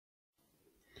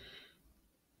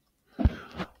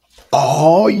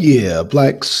Oh yeah,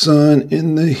 black sun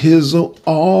in the hizzle,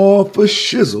 all for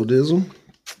shizzle dizzle.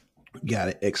 Got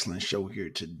an excellent show here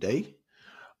today.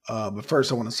 But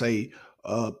first, I want to say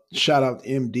shout out to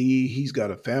MD. He's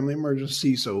got a family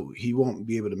emergency, so he won't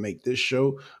be able to make this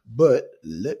show. But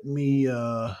let me,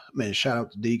 man, shout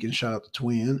out to Deacon, shout out to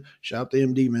Twin, shout out to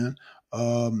MD, man.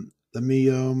 Let me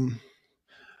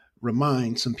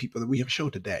remind some people that we have a show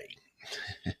today.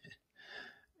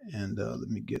 And let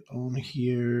me get on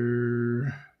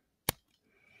here.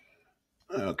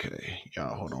 Okay,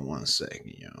 y'all, hold on one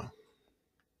second, y'all.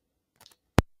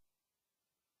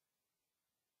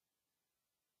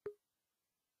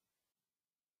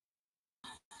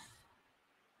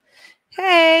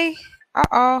 Hey.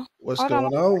 What's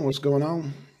going on? What's going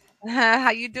on?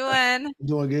 How you doing?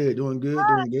 Doing good, doing good,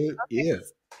 doing good. Okay. Yeah,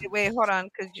 Wait, hold on,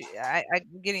 because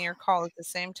I'm getting your call at the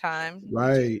same time. Let me just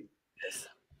right. do this.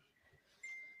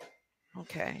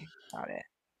 Okay, got it.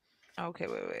 Okay,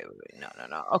 wait.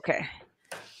 No. Okay.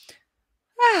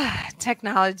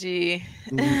 Technology.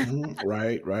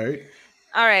 Right, right.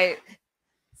 All right.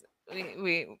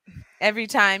 We every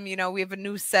time, we have a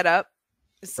new setup.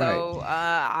 So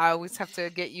I always have to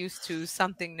get used to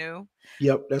something new.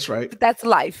 Yep, that's right. But that's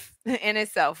life in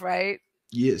itself, right?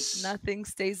 Yes. Nothing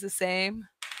stays the same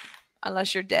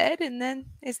unless you're dead, and then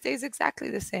it stays exactly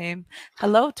the same.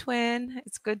 Hello, Twin.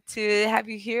 It's good to have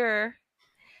you here.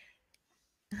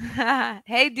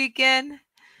 Hey, Deacon.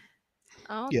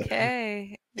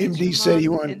 Okay. Yeah. MD said he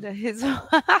wanted into his.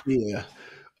 Yeah.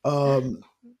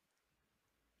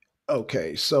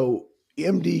 Okay, so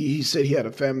MD, he said he had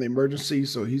a family emergency,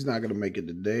 so he's not gonna make it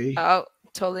today. Oh,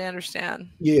 totally understand.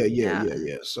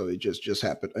 Yeah. So it just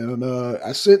happened. And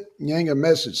I sent Yang a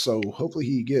message, so hopefully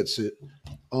he gets it.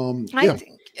 I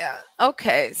think, yeah.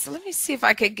 Okay, so let me see if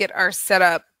I could get our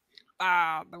setup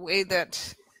the way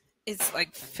that it's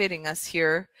like fitting us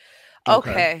here.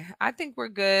 Okay, I think we're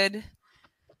good.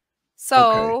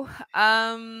 So,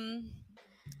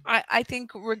 I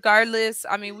think regardless,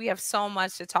 I mean, we have so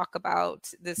much to talk about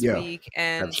this week,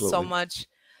 and so much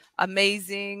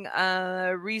amazing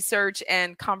research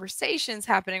and conversations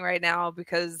happening right now,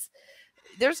 because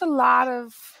there's a lot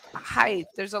of hype.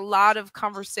 There's a lot of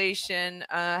conversation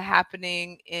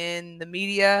happening in the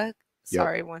media.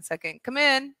 Sorry, 1 second. Come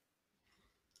in.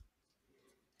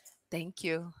 Thank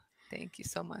you. Thank you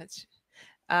so much.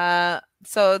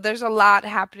 So there's a lot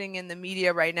happening in the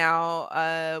media right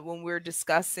now when we're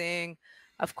discussing,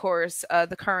 of course,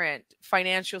 the current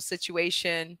financial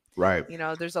situation. Right.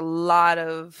 There's a lot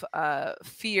of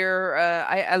fear.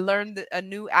 I learned a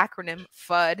new acronym,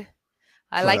 FUD.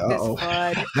 I like this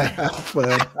FUD.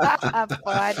 FUD.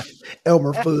 FUD.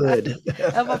 Elmer Fudd.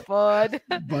 Elmer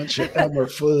Fudd. Bunch of Elmer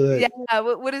Fudd. Yeah.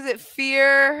 What is it?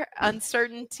 Fear,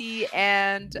 uncertainty,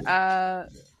 and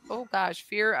oh gosh,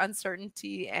 fear,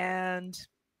 uncertainty, and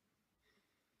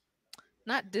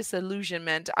not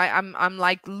disillusionment. I'm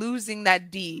like losing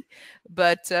that D,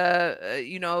 but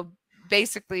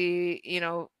basically,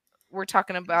 we're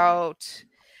talking about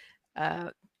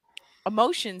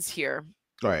emotions here.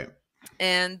 Right.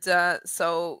 And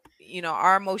so,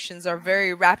 our emotions are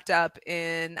very wrapped up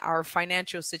in our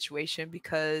financial situation,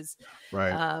 because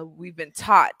we've been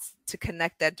taught to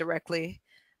connect that directly.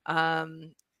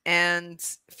 And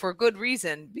for good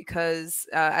reason, because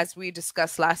as we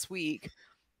discussed last week,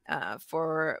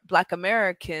 for Black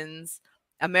Americans,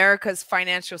 America's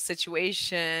financial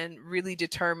situation really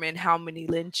determined how many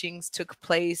lynchings took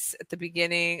place at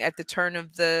the turn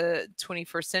of the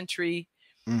 21st century.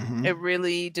 It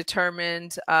really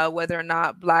determined whether or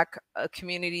not Black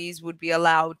communities would be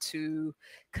allowed to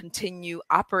continue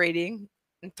operating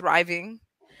and thriving,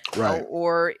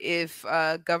 or if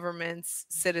governments,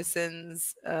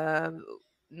 citizens,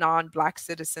 non-Black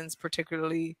citizens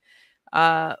particularly,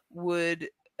 would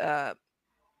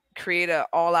create an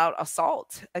all-out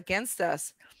assault against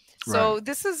us. So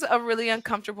this is a really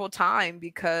uncomfortable time,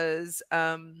 because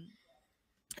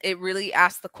it really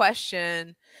asks the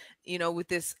question, with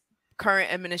this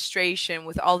current administration,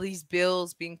 with all these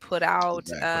bills being put out,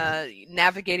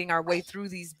 navigating our way through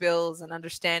these bills and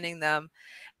understanding them,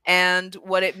 and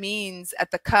what it means at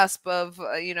the cusp of,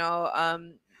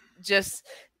 just,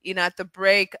 at the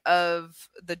break of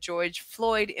the George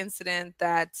Floyd incident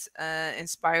that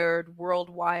inspired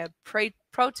worldwide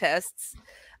protests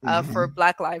for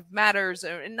Black Lives Matters,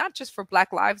 and not just for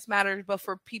Black Lives Matter, but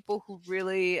for people who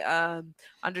really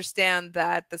understand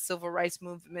that the civil rights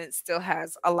movement still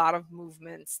has a lot of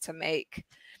movements to make.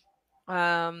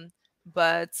 But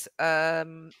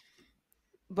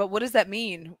what does that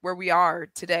mean where we are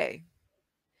today?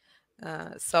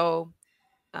 So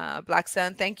Black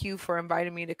Sun, thank you for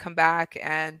inviting me to come back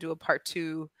and do a part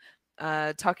 2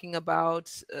 talking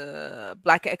about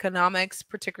Black economics,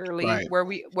 particularly where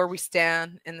we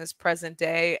stand in this present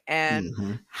day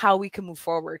and how we can move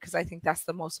forward, because I think that's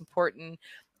the most important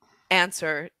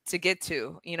answer to get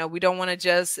to. You know, we don't want to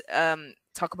just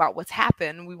talk about what's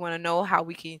happened. We want to know how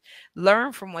we can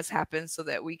learn from what's happened so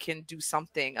that we can do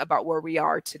something about where we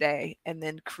are today and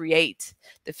then create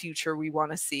the future we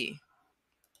want to see.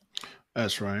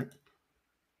 That's right.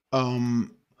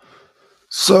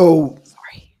 So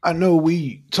sorry. I know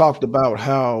we talked about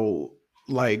how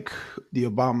like the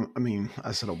Biden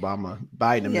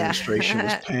administration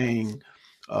was paying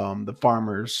the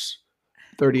farmers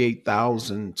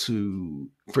 $38,000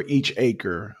 for each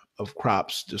acre of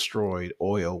crops destroyed,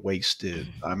 oil wasted.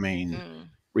 I mean,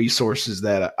 resources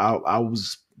that I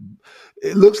was.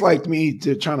 It looks like to me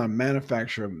they're trying to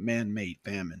manufacture a man-made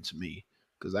famine to me,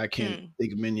 because I can't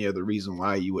think of any other reason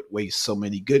why you would waste so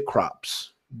many good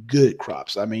crops. Good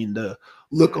crops. I mean, the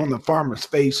look on the farmers'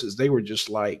 faces, they were just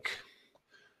like,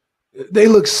 they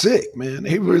look sick, man.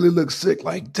 They really look sick.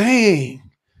 Like, dang,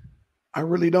 I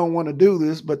really don't want to do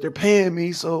this, but they're paying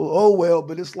me, so oh well.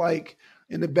 But it's like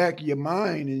in the back of your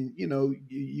mind, and you know,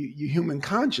 you human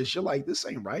conscious, you're like, this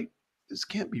ain't right. This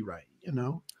can't be right, you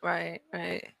know? Right.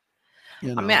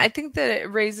 You know? I mean, I think that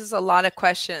it raises a lot of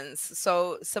questions.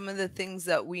 So some of the things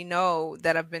that we know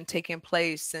that have been taking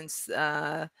place since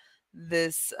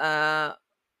this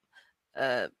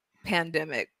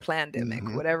pandemic,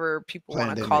 whatever people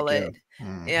want to call it.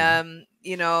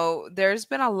 You know, there's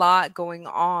been a lot going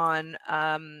on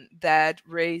that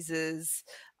raises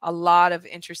a lot of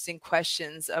interesting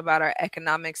questions about our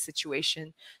economic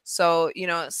situation. So, you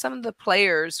know, some of the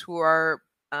players who are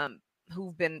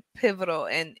who've been pivotal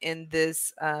in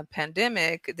this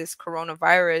pandemic, this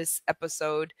coronavirus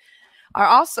episode, are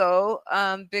also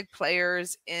big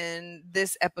players in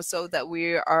this episode that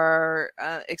we are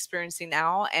experiencing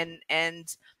now,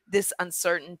 and this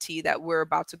uncertainty that we're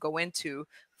about to go into.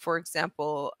 For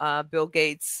example, Bill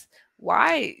Gates,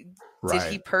 why did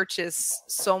he purchase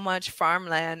so much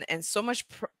farmland and so much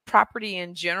property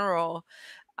in general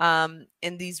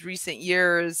in these recent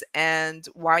years, and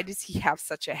why does he have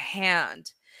such a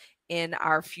hand in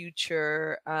our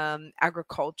future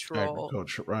agricultural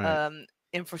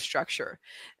infrastructure?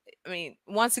 I mean,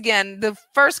 once again, the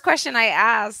first question I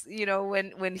asked, you know,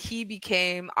 when he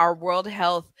became our World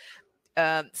Health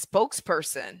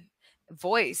spokesperson,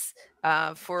 voice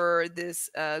for this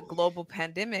global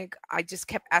pandemic, I just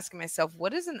kept asking myself,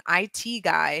 what does an IT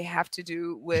guy have to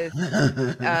do with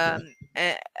a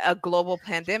global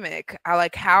pandemic?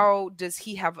 How does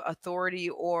he have authority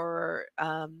or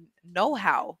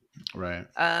know-how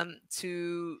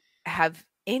to have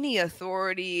any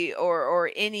authority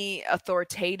or any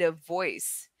authoritative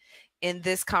voice in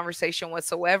this conversation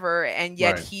whatsoever? And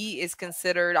yet he is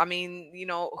considered, I mean, you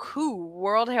know,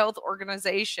 World Health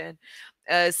Organization,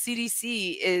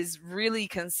 CDC is really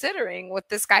considering what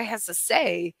this guy has to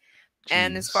say.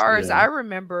 And as far as I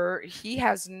remember, he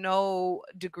has no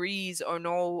degrees or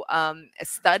no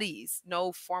studies,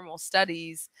 no formal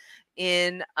studies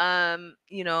in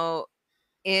you know,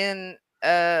 in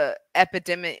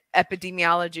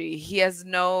epidemiology. He has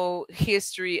no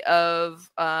history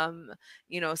of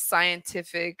you know,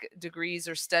 scientific degrees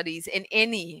or studies in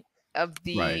any of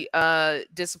the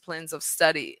disciplines of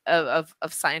study of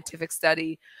scientific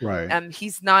study.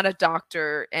 He's not a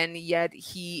doctor, and yet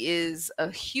he is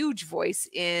a huge voice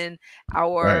in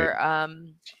our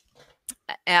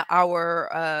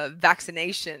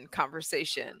vaccination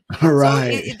conversation. So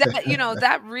that, you know,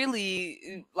 that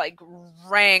really like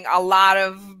rang a lot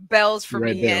of bells for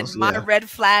me, and my red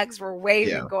flags were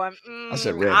waving, going, I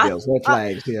said red bells, red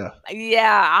flags.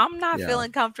 I'm not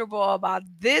feeling comfortable about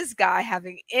this guy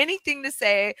having anything to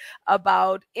say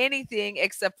about anything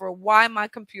except for why my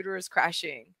computer is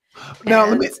crashing. Now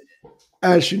let me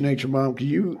ask you, Nature Mom,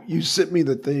 you sent me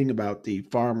the thing about the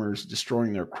farmers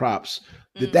destroying their crops.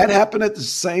 Did that happen at the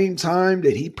same time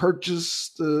that he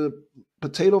purchased the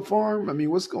potato farm? I mean,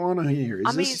 what's going on here?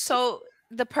 So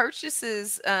the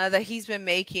purchases that he's been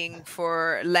making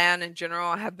for land in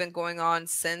general have been going on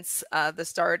since the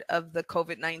start of the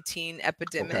COVID-19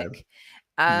 epidemic.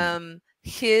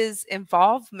 His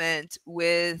involvement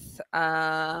with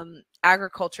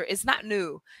agriculture is not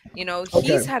new. You know,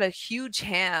 he's had a huge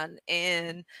hand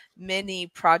in many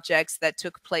projects that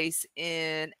took place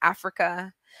in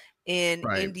Africa, in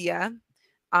India,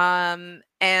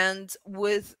 and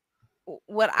with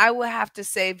what I would have to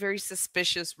say, very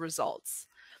suspicious results.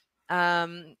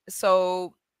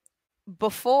 So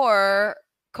before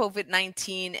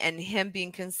COVID-19 and him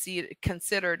being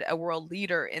considered a world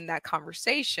leader in that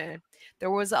conversation,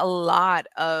 there was a lot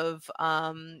of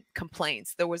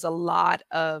complaints. There was a lot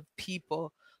of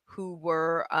people who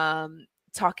were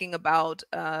talking about,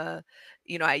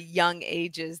 you know, at young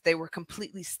ages, they were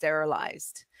completely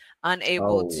sterilized,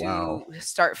 unable to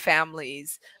start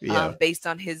families based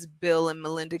on his Bill and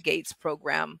Melinda Gates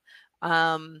program.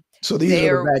 So these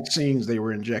are the vaccines they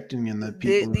were injecting in the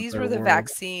people. These were the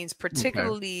vaccines,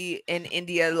 particularly in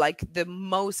India. Like, the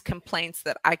most complaints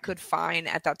that I could find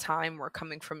at that time were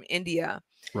coming from India.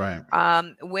 Right.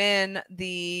 When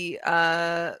the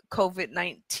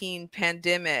COVID-19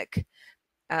 pandemic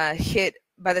hit,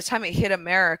 by the time it hit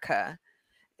America,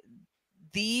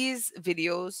 these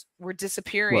videos were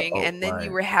disappearing. And then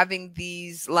you were having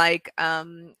these, like,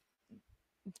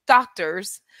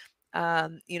 doctors,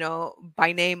 you know,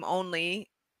 by name only,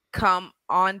 come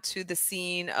onto the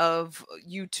scene of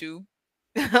YouTube.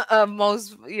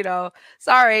 Most, you know,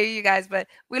 sorry you guys, but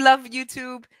we love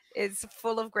YouTube. It's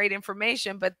full of great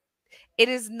information, but it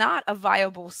is not a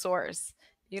viable source.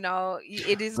 You know,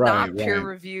 it is not peer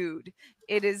reviewed.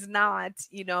 It is not,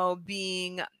 you know,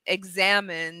 being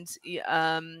examined.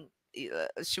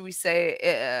 Should we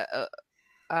say,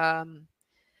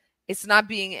 it's not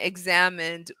being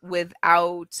examined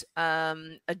without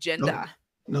agenda.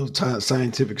 No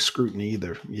scientific scrutiny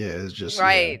either. Yeah, it's just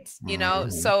you know.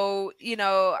 So, you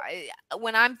know,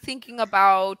 when I'm thinking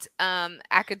about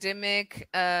academic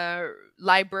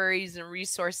libraries and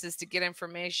resources to get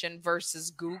information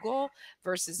versus Google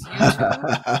versus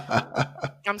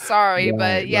YouTube, I'm sorry,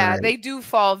 but yeah, they do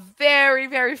fall very,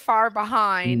 very far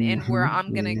behind in where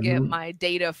I'm gonna get my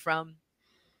data from.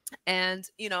 And,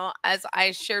 you know, as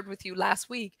I shared with you last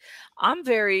week, I'm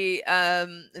very,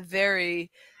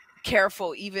 very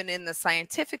careful even in the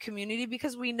scientific community,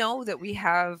 because we know that we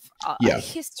have a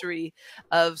history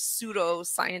of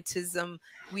pseudoscientism.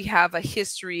 We have a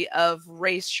history of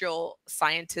racial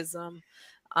scientism,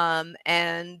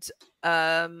 and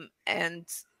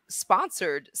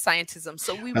sponsored scientism.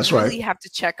 So we really have to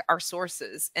check our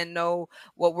sources and know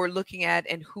what we're looking at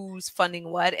and who's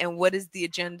funding what and what is the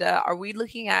agenda. Are we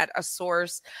looking at a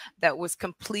source that was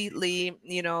completely,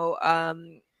 you know,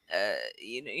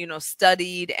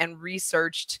 studied and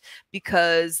researched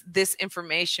because this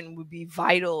information would be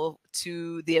vital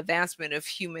to the advancement of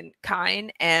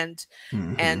humankind, and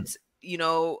you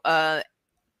know,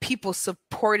 people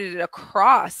supported it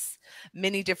across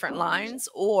many different lines?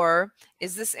 Or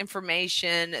is this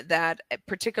information that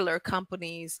particular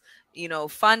companies, you know,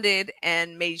 funded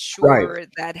and made sure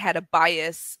that had a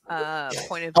bias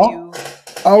point of view?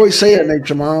 I always say that,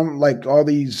 nature mom, like all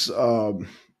these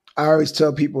I always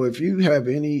tell people, if you have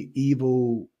any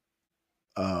evil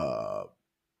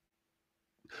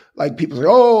like people say,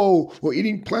 oh, well,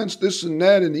 eating plants, this and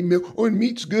that, and and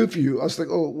meat's good for you. I was like,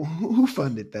 oh, who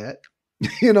funded that?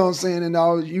 You know what I'm saying?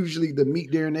 And usually the meat,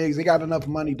 dairy, and eggs, they got enough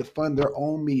money to fund their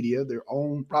own media, their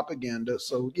own propaganda.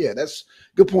 So yeah, that's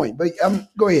a good point. But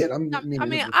go ahead. I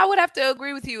mean, I would have to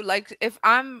agree with you. Like, if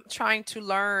I'm trying to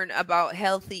learn about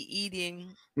healthy eating,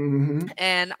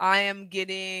 and I am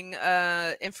getting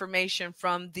information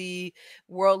from the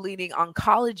world leading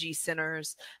oncology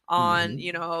centers on,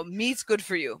 you know, meat's good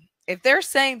for you. If they're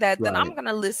saying that, then I'm going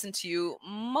to listen to you.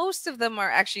 Most of them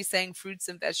are actually saying fruits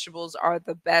and vegetables are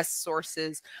the best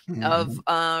sources of,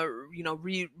 you know,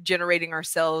 regenerating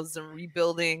ourselves and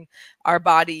rebuilding our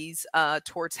bodies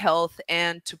towards health,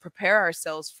 and to prepare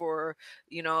ourselves for,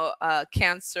 you know,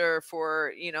 cancer,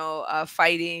 for, you know,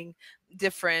 fighting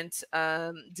different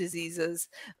diseases.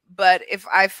 But if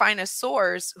I find a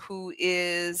source who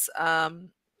is,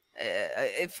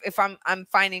 if I'm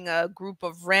finding a group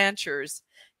of ranchers,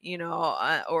 you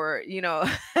know, or, you know,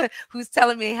 who's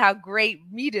telling me how great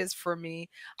meat is for me,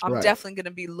 I'm definitely going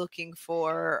to be looking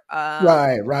for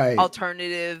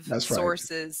alternative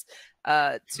sources.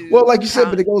 Well, like you said,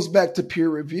 but it goes back to peer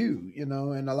review, you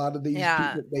know, and a lot of these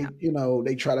people, they, you know,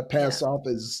 they try to pass off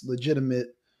as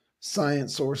legitimate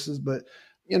science sources. But,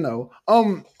 you know,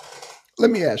 let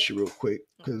me ask you real quick,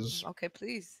 because okay,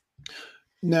 please.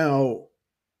 Now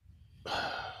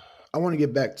I want to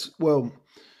get back to, well,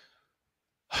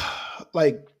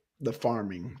 like the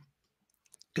farming,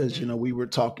 because you know, we were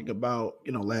talking about,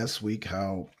 you know, last week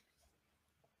how,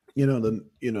 you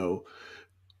know,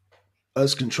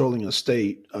 us controlling a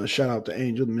state, shout out to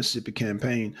Angel, the Mississippi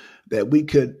campaign, that we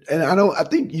could, and I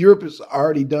think Europe has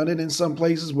already done it in some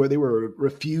places where they were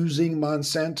refusing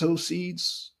Monsanto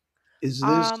seeds. Is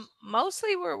this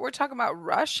mostly we're talking about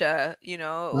Russia, you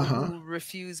know, who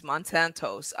refused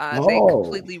Monsantos. They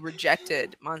completely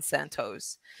rejected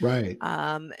Monsantos. Right.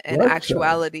 In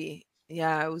actuality,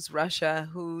 Yeah, it was Russia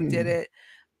who did it.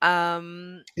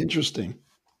 Interesting.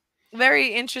 Very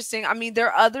interesting. I mean, there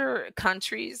are other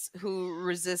countries who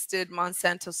resisted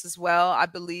Monsanto's as well. I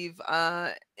believe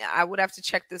I would have to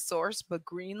check the source, but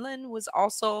Greenland was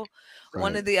also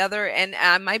one of the other. And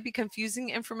I might be confusing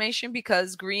information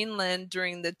because Greenland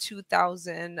during the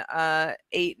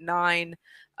 2008-9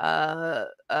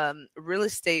 real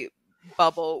estate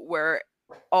bubble, where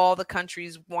all the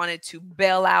countries wanted to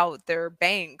bail out their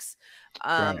banks.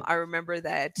 I remember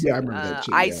that. Yeah, I remember that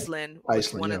too. Iceland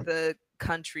was one of the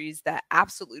countries that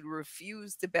absolutely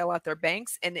refused to bail out their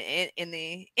banks, and in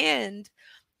the end,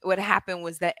 what happened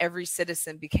was that every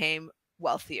citizen became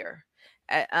wealthier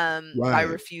by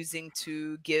refusing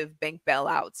to give bank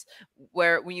bailouts.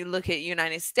 Where when you look at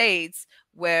United States,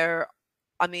 where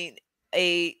I mean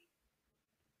a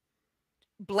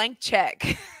blank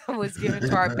check was given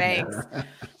to our banks.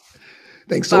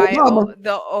 Thanks to Obama.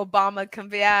 The Obama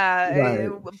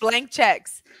blank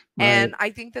checks. And I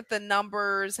think that the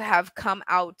numbers have come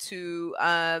out to,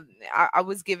 I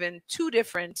was given two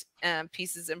different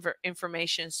pieces of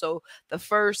information. So the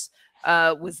first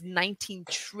was 19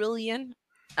 trillion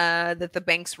that the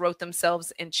banks wrote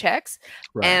themselves in checks.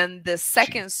 And the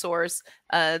second source,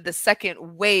 the second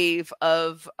wave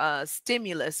of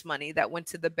stimulus money that went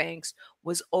to the banks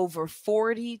was over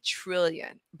 40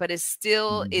 trillion, but it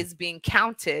still is being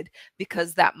counted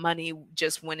because that money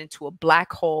just went into a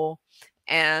black hole.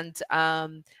 And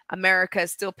America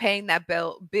is still paying that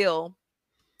bill.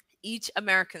 Each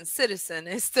American citizen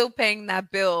is still paying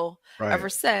that bill ever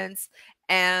since.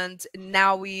 And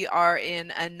now we are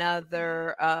in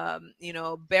another,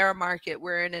 bear market.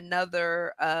 We're in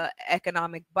another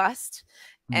economic bust,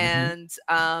 and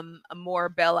more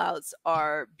bailouts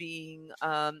are being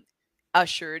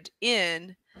ushered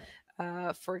in.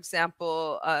 For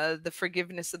example, the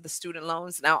forgiveness of the student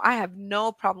loans. Now, I have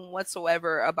no problem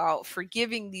whatsoever about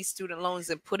forgiving these student loans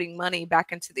and putting money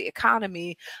back into the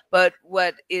economy. But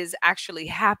what is actually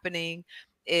happening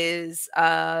is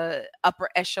upper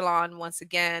echelon once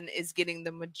again is getting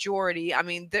the majority. I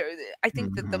mean, I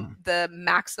think that the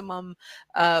maximum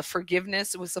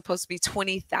forgiveness was supposed to be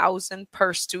 20,000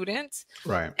 per student,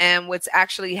 and what's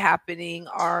actually happening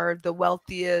are the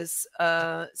wealthiest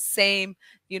same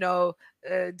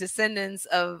descendants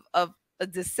of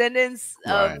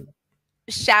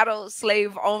shadow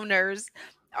slave owners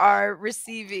are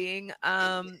receiving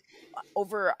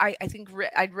over, I think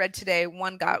I'd read today,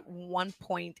 one got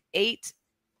 1.8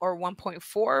 or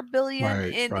 1.4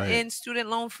 billion in student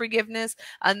loan forgiveness.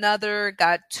 Another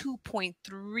got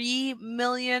 2.3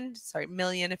 million. Sorry,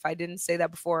 million. If I didn't say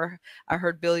that before, I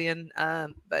heard billion,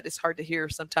 but it's hard to hear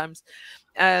sometimes.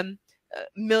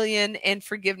 Million in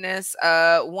forgiveness.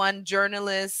 One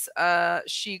journalist,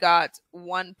 she got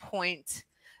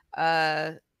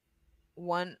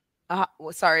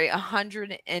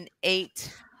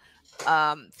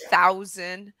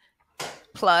 108,000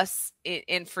 plus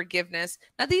in forgiveness.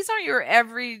 Now, these aren't your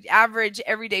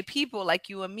everyday people like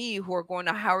you and me who are going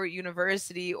to Howard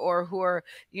University or who are,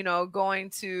 going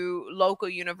to local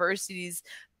universities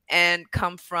and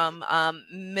come from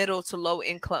middle to low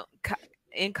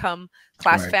income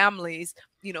class families,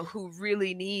 who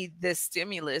really need this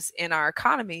stimulus in our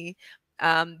economy.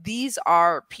 These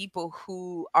are people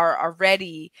who are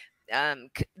already,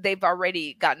 they've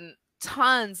already gotten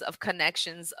tons of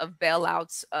connections of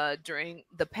bailouts during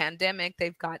the pandemic.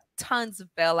 They've got tons of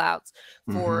bailouts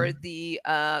for the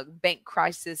bank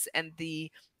crisis and the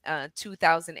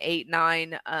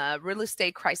 2008-9 real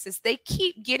estate crisis. They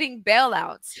keep getting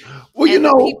bailouts. Well, and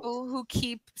the people who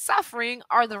keep suffering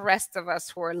are the rest of us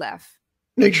who are left.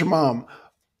 Nature Mom,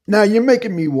 now you're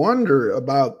making me wonder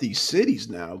about these cities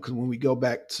now, because when we go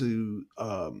back to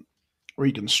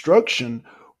Reconstruction,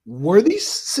 were these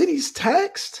cities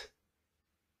taxed?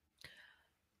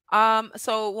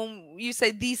 So when you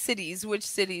say these cities, which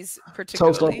cities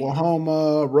particularly? Tulsa,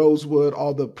 Oklahoma, Rosewood,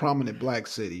 all the prominent Black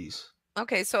cities.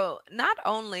 Okay, so not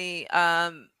only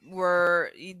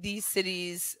were these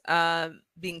cities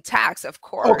being taxed, of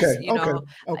course,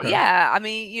 yeah, I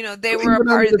mean, they were a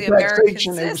part of the American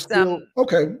system.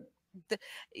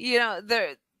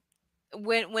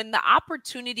 When the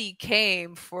opportunity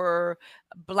came for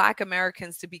Black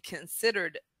Americans to be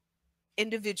considered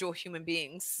individual human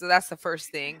beings, so that's the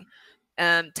first thing.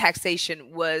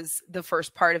 Taxation was the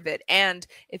first part of it, and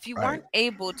if you weren't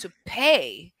able to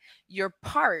pay your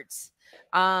parts,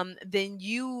 then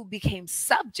you became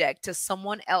subject to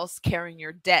someone else carrying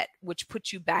your debt, which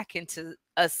put you back into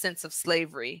a sense of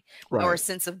slavery or a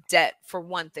sense of debt, for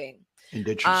one thing.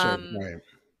 Indentured service,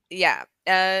 Yeah,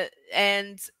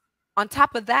 and on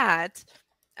top of that,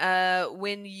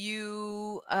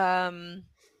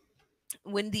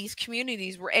 when these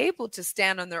communities were able to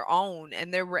stand on their own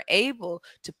and they were able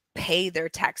to pay their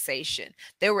taxation,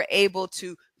 they were able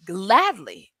to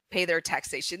gladly pay their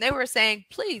taxation. They were saying,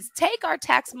 please take our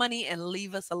tax money and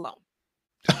leave us alone.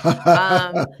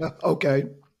 Okay.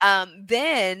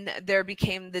 Then there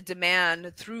became the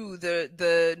demand through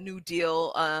the New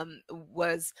Deal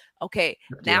was, okay,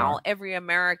 now every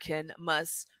American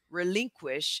must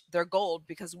relinquish their gold,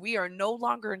 because we are no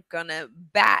longer going to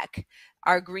back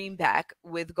our greenback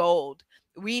with gold.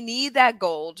 We need that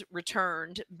gold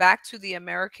returned back to the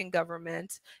American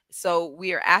government. So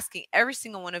we are asking every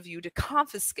single one of you to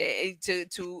confiscate,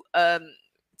 to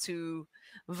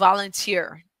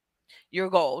volunteer your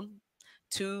gold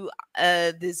to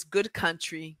this good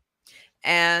country.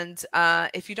 And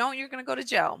if you don't, you're going to go to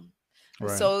jail.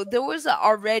 Right. So there was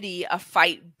already a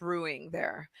fight brewing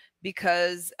there,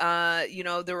 because, you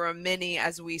know, there were many,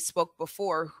 as we spoke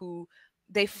before, who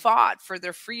they fought for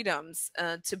their freedoms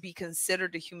to be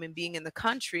considered a human being in the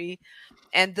country.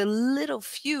 And the little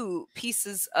few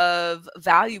pieces of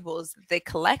valuables that they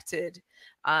collected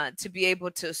to be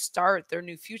able to start their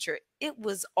new future, it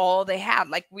was all they had.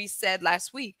 Like we said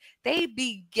last week, they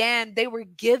were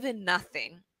given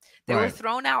nothing. They were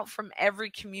thrown out from every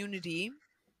community.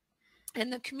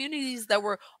 And the communities that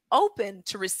were open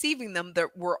to receiving them that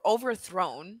were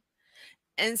overthrown.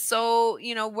 And so,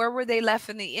 you know, where were they left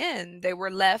in the end? They were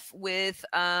left with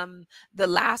the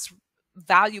last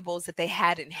valuables that they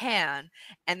had in hand.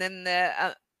 And then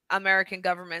the American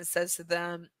government says to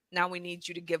them, now we need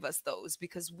you to give us those,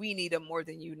 because we need them more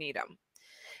than you need them.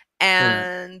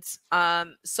 And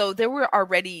so there were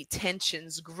already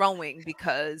tensions growing,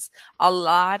 because a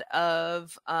lot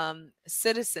of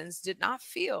citizens did not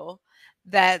feel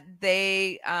that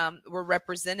they were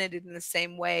represented in the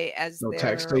same way as their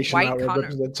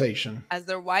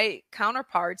white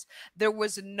counterparts. There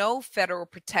was no federal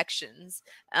protections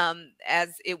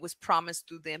as it was promised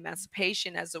through the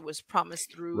Emancipation, as it was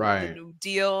promised through the New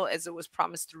Deal, as it was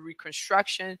promised through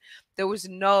Reconstruction. There was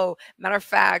no, matter of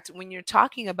fact, when you're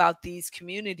talking about these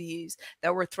communities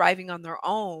that were thriving on their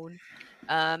own,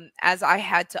 as I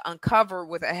had to uncover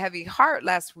with a heavy heart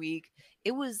last week,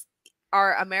 it was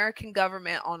our American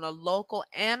government on a local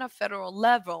and a federal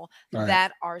level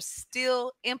that are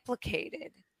still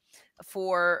implicated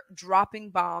for dropping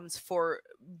bombs, for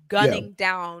gunning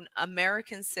down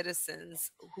American citizens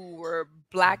who were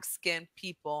black-skinned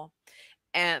people,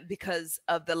 and because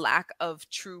of the lack of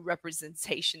true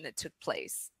representation that took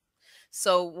place.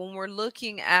 So when we're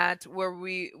looking at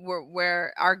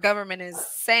where our government is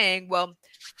saying, well,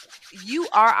 you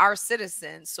are our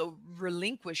citizen, so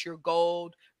relinquish your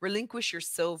gold, relinquish your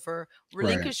silver,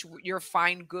 relinquish your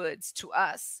fine goods to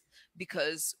us,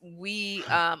 because we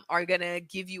are going to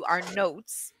give you our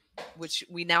notes, which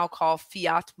we now call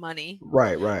fiat money.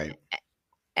 Right.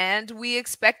 And we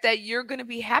expect that you're going to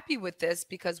be happy with this,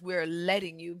 because we're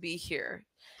letting you be here.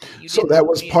 So that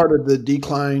was part of the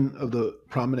decline of the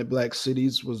prominent black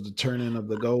cities, was the turning of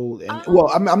the gold. And well,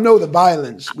 I know the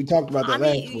violence, we talked about that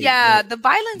last week. Yeah, the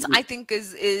violence, I think,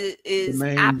 is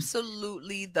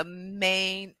absolutely the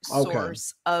main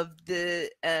source of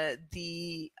the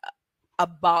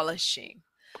abolishing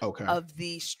of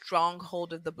the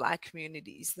stronghold of the black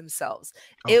communities themselves.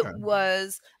 It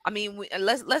was, I mean,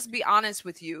 let's be honest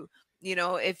with you. You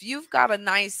know, if you've got a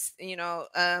nice, you know,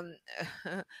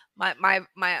 my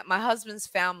husband's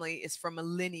family is from a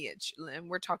lineage, and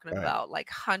we're talking about like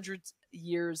hundreds of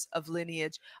years of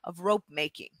lineage of rope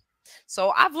making.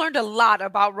 So I've learned a lot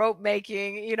about rope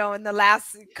making, you know, in the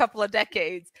last couple of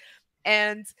decades.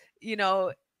 And, you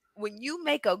know, when you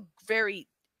make a very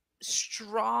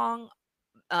strong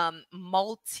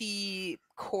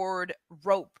multi-cord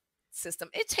rope system,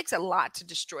 it takes a lot to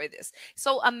destroy this.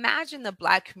 So imagine the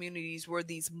black communities were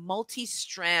these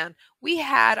multi-strand. We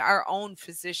had our own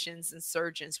physicians and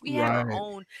surgeons. We had our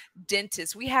own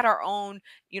dentists. We had our own,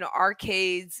 you know,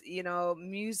 arcades, you know,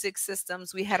 music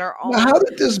systems. We had our own. Now, how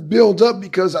did this build up?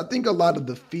 Because I think a lot of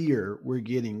the fear we're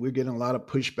getting a lot of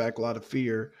pushback, a lot of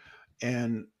fear.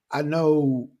 And I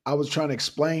know I was trying to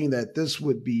explain that this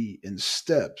would be in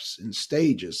steps, in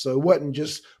stages. So it wasn't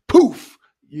just poof,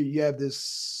 you have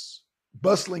this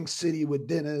bustling city with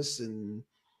dentists and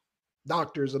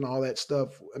doctors and all that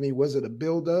stuff. I mean, was it a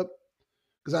buildup?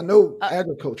 Because I know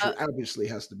agriculture obviously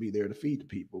has to be there to feed the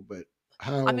people, but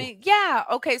how? I mean, yeah,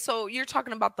 okay. So you're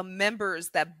talking about the members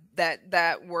that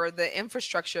were the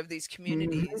infrastructure of these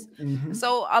communities.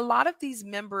 So a lot of these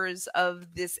members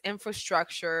of this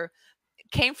infrastructure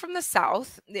came from the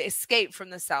South. They escaped from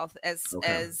the South as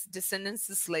descendants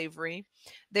of slavery.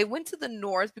 They went to the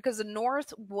North because the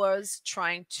North was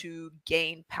trying to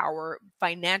gain power,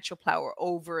 financial power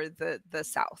over the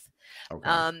South.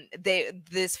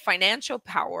 This financial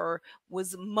power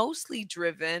was mostly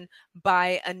driven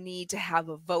by a need to have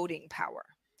a voting power.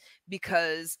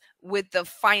 Because with the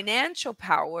financial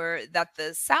power that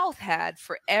the South had,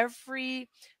 for every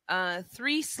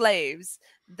 3 slaves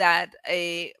that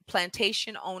a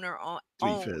plantation owner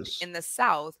owned in the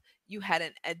South, you had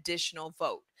an additional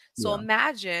vote. So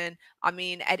imagine, I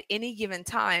mean, at any given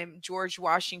time, George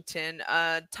Washington,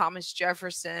 Thomas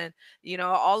Jefferson, you know,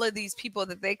 all of these people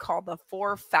that they call the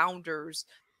 4 founders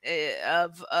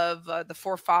of the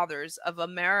forefathers of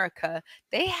America,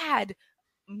 they had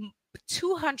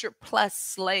 200 plus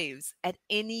slaves at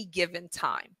any given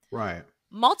time. Right.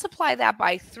 Multiply that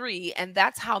by 3, and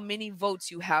that's how many votes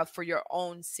you have for your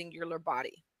own singular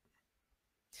body.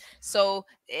 So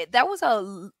that was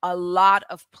a lot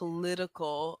of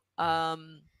political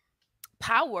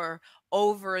power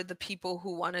over the people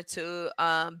who wanted to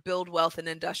build wealth and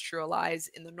industrialize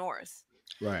in the North.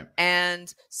 Right.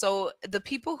 And so the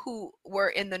people who were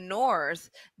in the North,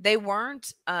 they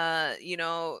weren't, you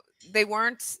know, they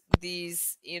weren't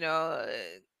these, you know,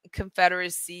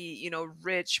 Confederacy, you know,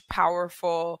 rich,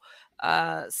 powerful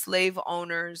slave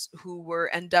owners who were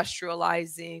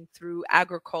industrializing through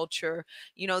agriculture.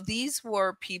 You know, these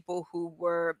were people who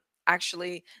were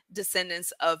actually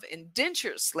descendants of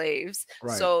indentured slaves.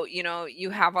 Right. So, you know, you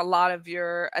have a lot of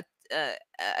your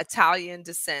Italian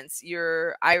descents,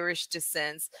 your Irish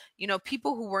descents, you know,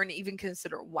 people who weren't even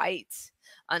considered white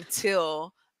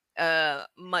until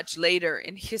much later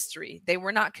in history. They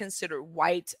were not considered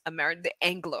white the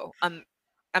Anglo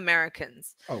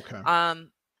Americans. Okay.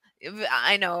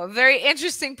 I know, a very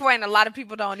interesting point. A lot of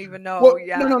people don't even know. Well,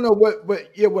 no.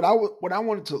 What I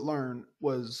wanted to learn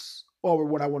was, or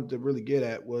what I wanted to really get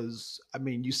at was, I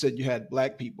mean, you said you had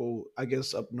Black people, I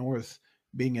guess, up north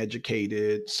being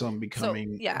educated, some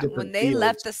becoming when they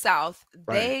left the South,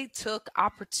 they Right. took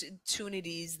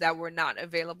opportunities that were not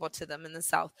available to them in the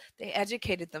South. They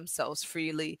educated themselves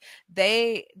freely.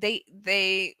 They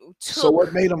took. So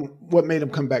what made them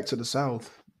come back to the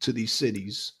South, to these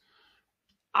cities?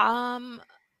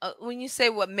 When you say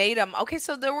what made them, okay,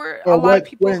 so there were a lot of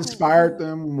people what inspired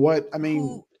them. What I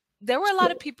mean, there were a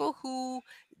lot of people who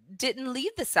didn't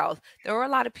leave the South. There were a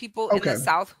lot of people in the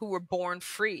South who were born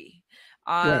free.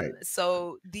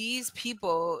 So these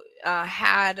people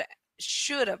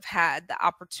should have had the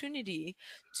opportunity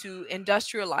to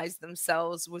industrialize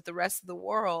themselves with the rest of the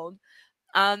world.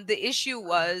 The issue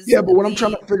was, but what I'm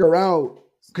trying to figure out,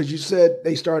 because you said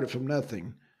they started from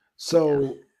nothing,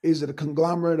 so is it a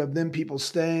conglomerate of them people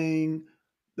staying,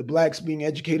 the Blacks being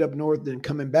educated up north, then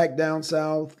coming back down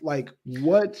south? Like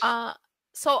what?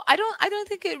 So I don't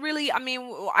think it really. I mean,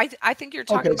 I think you're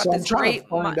talking about this great.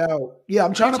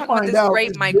 I'm trying to find out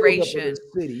great migration.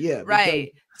 City,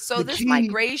 right. So this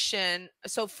migration.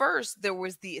 So first there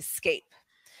was the escape.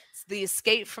 It's the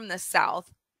escape from the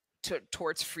South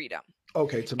towards freedom.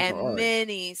 And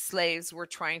many slaves were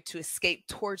trying to escape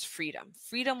towards freedom.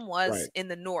 Freedom was in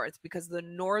the North because the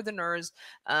Northerners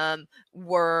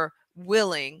were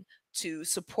willing to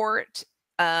support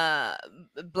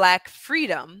Black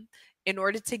freedom in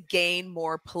order to gain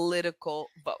more political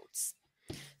votes.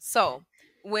 So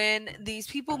when these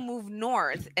people moved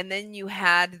north, and then you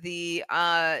had the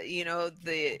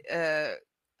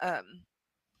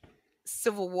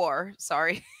Civil War,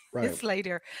 sorry, it's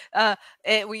later,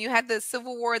 when you had the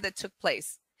Civil War that took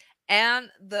place, and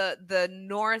the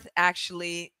North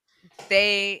actually,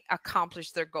 they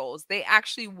accomplished their goals. They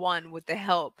actually won with the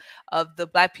help of the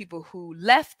Black people who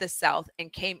left the South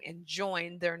and came and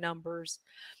joined their numbers.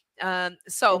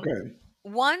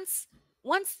 Once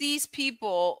these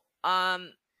people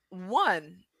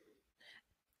won,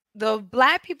 the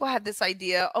Black people had this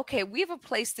idea, okay, we have a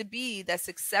place to be that's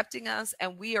accepting us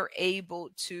and we are able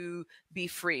to be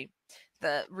free.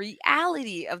 The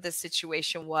reality of the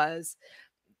situation was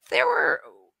there were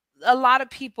a lot of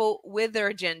people with their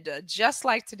agenda, just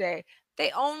like today.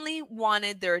 They only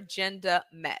wanted their agenda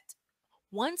met.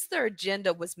 Once their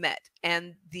agenda was met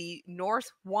and the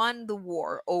North won the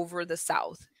war over the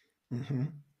South,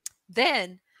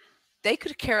 then they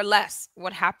could care less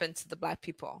what happened to the Black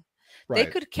people. They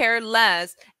could care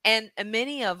less, and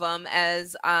many of them,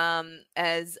 as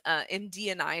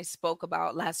MD and I spoke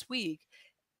about last week,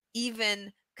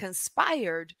 even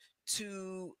conspired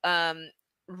to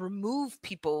remove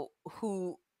people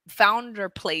who found their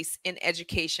place in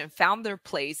education, found their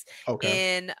place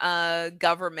in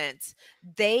government.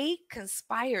 They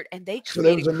conspired and they created. So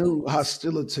there was a new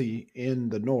hostility in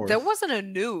the North. There wasn't a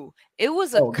new. It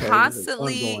was a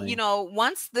constantly, you know,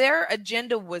 once their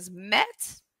agenda was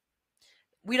met,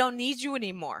 we don't need you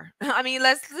anymore. I mean,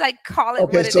 let's like call it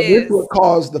what it is. Okay, so this would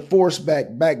cause the force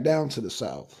back down to the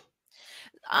South.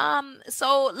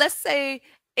 So let's say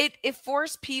it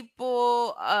forced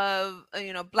people,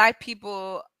 you know, Black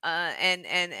people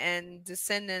and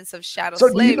descendants of chattel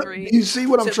slavery. Do you see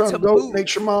what I'm trying to go,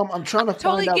 Nature Mom? I'm trying to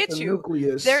find out the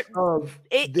nucleus of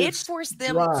it forced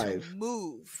them to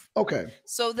move. Okay.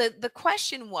 So the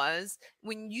question was,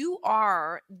 when you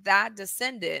are that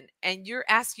descendant and you're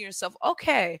asking yourself,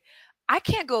 okay, I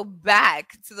can't go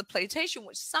back to the plantation,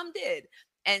 which some did.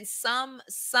 And some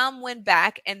went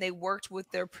back and they worked with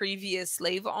their previous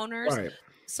slave owners,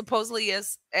 supposedly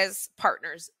as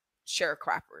partners,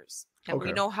 sharecroppers. And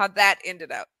we know how that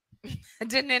ended up. It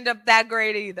didn't end up that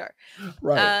great either.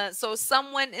 So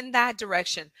some went in that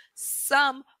direction.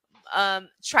 Some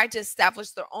tried to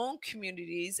establish their own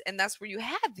communities, and that's where you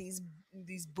had these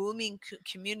booming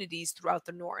communities throughout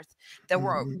the North that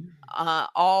were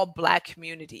all Black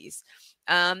communities.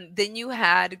 Then you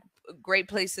had great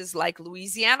places like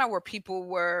Louisiana where people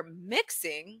were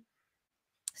mixing,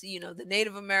 you know, the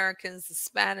Native Americans, the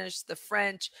Spanish, the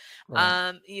French,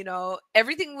 you know,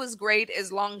 everything was great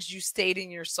as long as you stayed in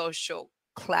your social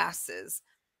classes.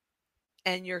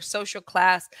 And your social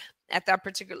class at that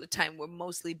particular time were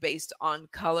mostly based on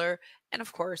color and,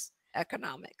 of course,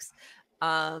 economics.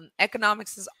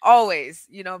 Economics is always,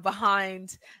 you know,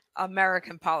 behind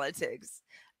American politics.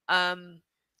 And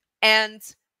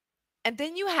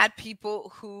then you had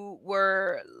people who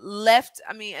were left.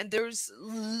 I mean, and there's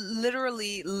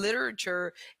literally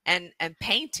literature and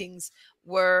paintings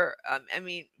where, I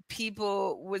mean,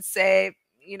 people would say,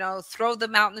 you know, throw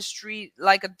them out in the street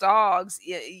like a dog's,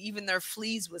 even their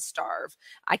fleas would starve.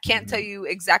 I can't tell you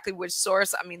exactly which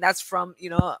source. I mean, that's from, you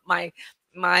know, my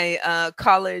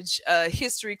college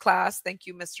history class. Thank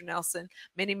you, Mr. Nelson,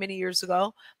 many years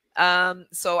ago.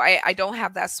 So I don't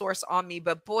have that source on me,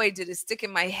 but boy, did it stick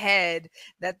in my head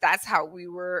that that's how we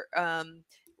were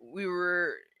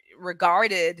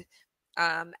regarded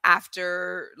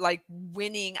after like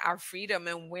winning our freedom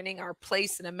and winning our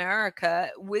place in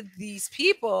America with these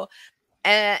people,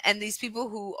 and these people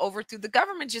who overthrew the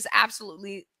government just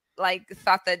absolutely like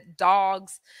thought that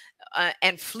dogs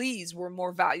and fleas were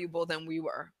more valuable than we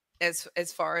were as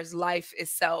far as life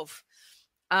itself.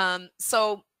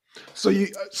 So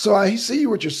I see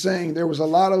what you're saying. There was a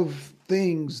lot of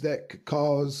things that could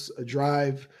cause a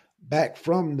drive back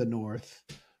from the North,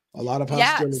 a lot of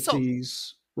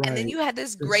hostilities. And then you had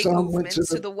this great movement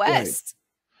to the West.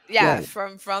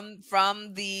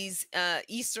 From these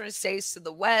eastern states to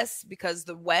the West, because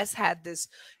the West had this,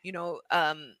 you know,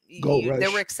 they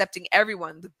were accepting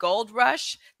everyone. The gold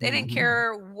rush, they didn't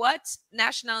care what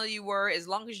nationality you were, as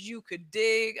long as you could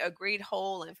dig a great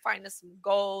hole and find us some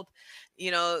gold,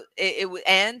 you know, it would.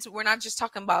 And we're not just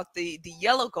talking about the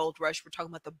yellow gold rush, we're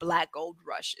talking about the black gold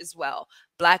rush as well.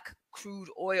 Black crude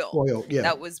oil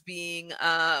that was being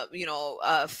you know,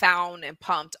 found and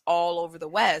pumped all over the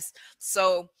West.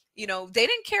 So, you know, they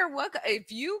didn't care what,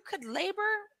 if you could labor,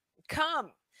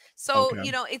 come. So,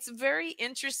 you know, it's very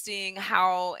interesting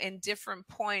how in different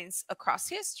points across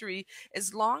history,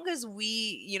 as long as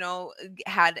we, you know,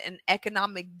 had an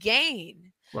economic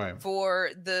gain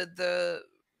for the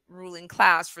ruling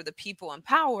class, for the people in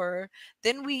power,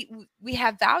 then we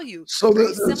have value. So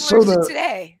similar to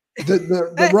today.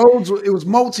 The roads, it was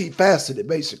multifaceted.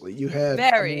 Basically, you had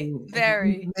very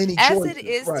many as choices. It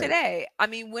is today. I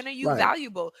mean, when are you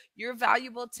valuable? You're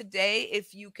valuable today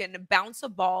if you can bounce a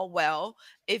ball well,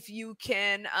 if you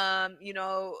can you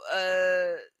know,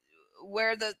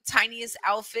 wear the tiniest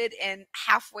outfit and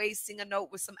halfway sing a note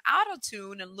with some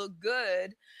auto-tune and look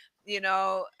good, you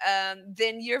know,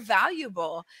 then you're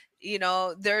valuable. You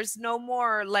know, there's no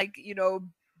more like, you know,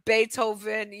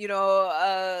 Beethoven, you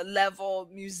know, level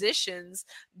musicians,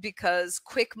 because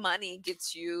quick money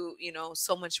gets you, you know,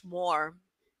 so much more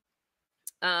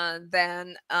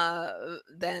than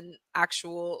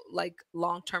actual like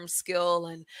long-term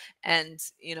skill and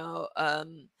you know,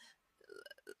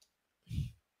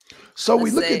 so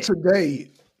we look at today,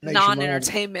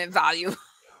 non-entertainment value.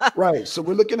 Right. So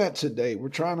we're looking at today. We're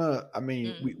trying to, I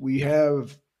mean, we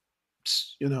have,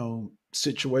 you know,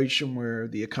 situation where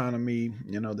the economy,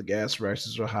 you know, the gas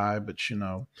prices are high, but you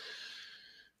know,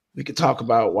 we could talk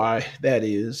about why that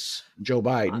is. Joe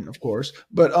Biden, of course.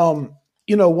 But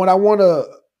you know, what I want to,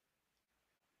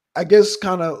 I guess,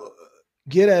 kind of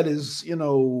get at is, you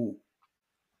know,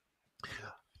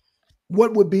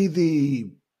 what would be the,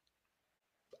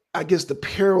 I guess, the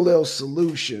parallel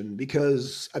solution?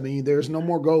 Because I mean, there's no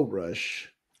more gold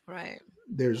rush. Right.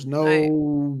 There's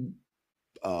no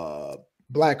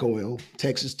black oil,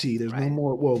 Texas tea. There's no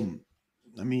more. Well,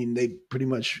 I mean, they pretty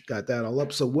much got that all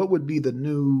up. So what would be the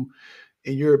new,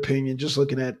 in your opinion, just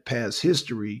looking at past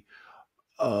history,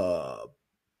 what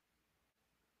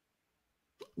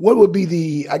would be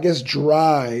the, I guess,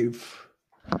 drive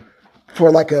for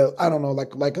like a, I don't know,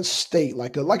 like a state,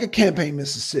 like a campaign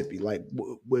Mississippi? Like,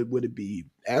 would it be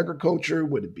agriculture?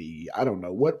 Would it be, I don't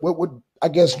know, what would, I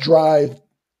guess, drive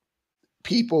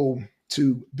people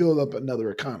to build up another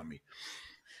economy?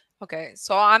 Okay,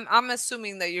 so I'm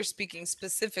assuming that you're speaking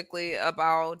specifically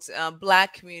about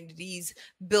Black communities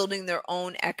building their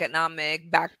own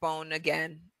economic backbone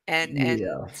again, and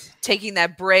taking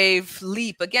that brave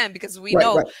leap again, because we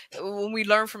know when we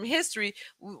learn from history,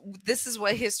 this is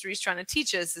what history is trying to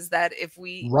teach us, is that if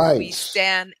we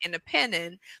stand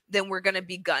independent, then we're going to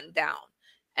be gunned down,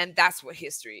 and that's what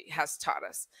history has taught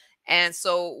us. And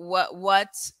so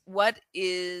what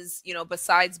is, you know,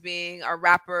 besides being a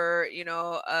rapper, you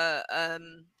know,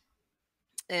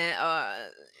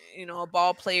 you know, a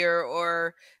ball player,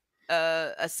 or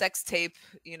a sex tape,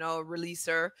 you know,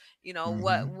 releaser, you know,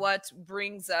 what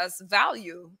brings us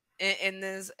value in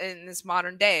this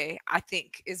modern day, I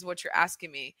think, is what you're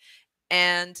asking me.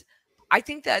 And I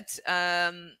think that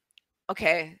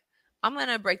okay, I'm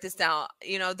gonna break this down.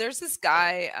 You know, there's this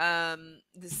guy,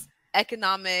 this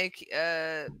economic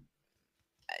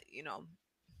you know,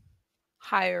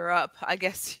 higher up, I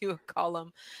guess you would call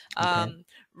him,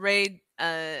 Ray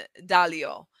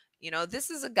Dalio. You know, this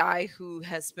is a guy who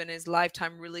has spent his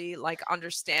lifetime really like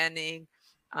understanding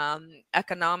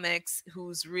economics,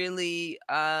 who's really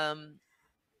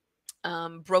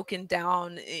broken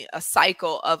down a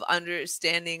cycle of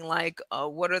understanding, like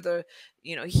what are the,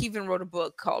 you know, he even wrote a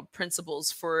book called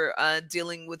Principles for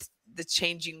dealing with the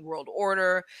changing world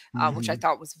order, which I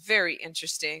thought was very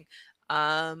interesting,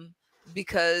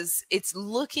 because it's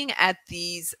looking at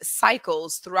these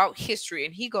cycles throughout history,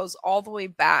 and he goes all the way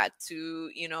back to,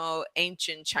 you know,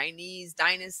 ancient Chinese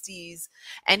dynasties,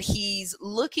 and he's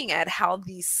looking at how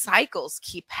these cycles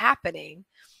keep happening,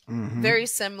 very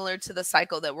similar to the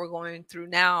cycle that we're going through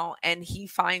now. And he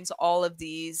finds all of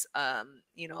these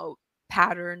you know,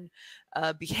 pattern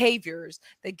behaviors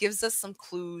that gives us some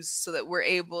clues, so that we're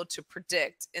able to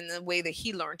predict, in the way that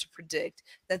he learned to predict,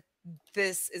 that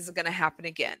this is going to happen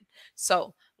again.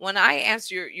 So when I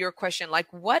answer your question,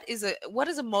 like what is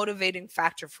a motivating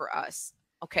factor for us?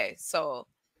 Okay, so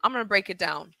I'm going to break it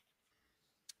down.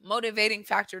 Motivating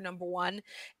factor number one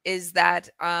is that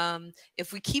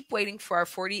if we keep waiting for our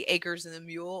 40 acres and the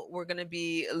mule, we're going to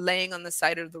be laying on the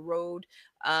side of the road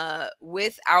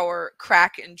with our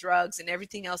crack and drugs and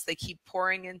everything else they keep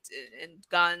pouring into, and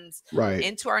guns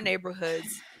into our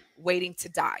neighborhoods, waiting to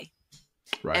die.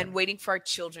 And waiting for our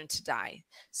children to die.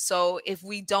 So if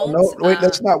we don't, wait,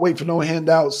 let's not wait for no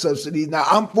handout subsidies. Now,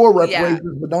 I'm for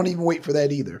reparations, but don't even wait for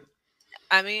that either.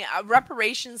 I mean,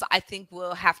 reparations, I think,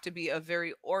 will have to be a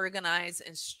very organized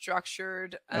and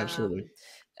structured, absolutely,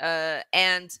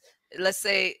 and let's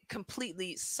say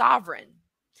completely sovereign.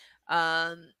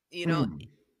 You know,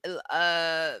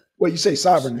 well, you say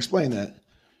sovereign. Explain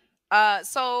that.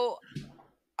 So,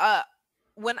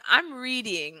 when I'm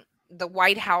reading the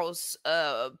White House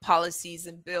policies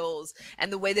and bills,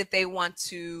 and the way that they want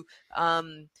to,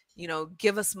 you know,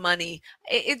 give us money,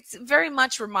 it very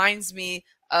much reminds me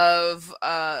of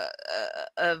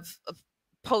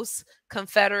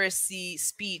post-Confederacy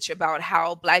speech about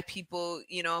how Black people,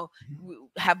 you know,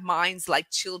 have minds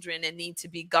like children and need to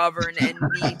be governed, and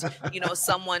need, you know,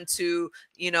 someone to,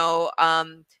 you know,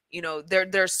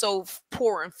 they're so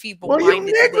poor and feeble-minded. Well,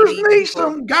 you niggers need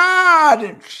some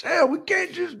guidance. Hell, we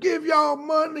can't just give y'all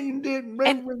money and then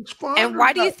and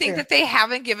why do you think that they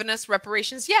haven't given us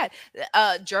reparations yet?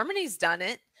 Germany's done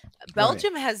it.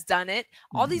 Belgium has done it.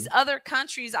 All these other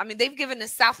countries, I mean, they've given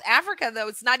us South Africa, though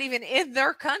it's not even in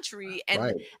their country.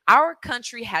 And our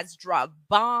country has dropped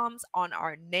bombs on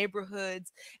our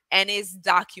neighborhoods, and it's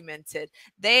documented.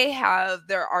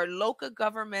 Our local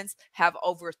governments have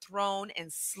overthrown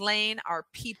and slain our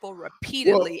people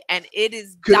repeatedly, and it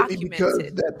is documented. Because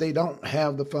that they don't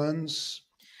have the funds?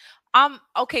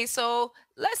 Okay, so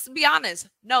let's be honest.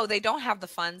 No, they don't have the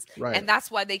funds. And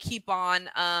that's why they keep on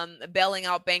bailing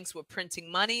out banks with printing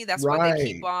money. That's why they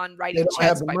keep on writing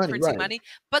checks by printing money.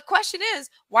 But question is,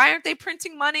 why aren't they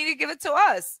printing money to give it to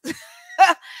us?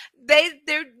 They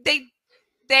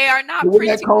are not printing money.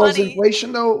 Wouldn't that cause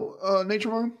inflation though, Nature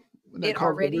Mom? It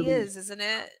already is, isn't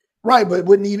it? Right, but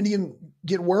wouldn't even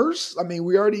get worse? I mean,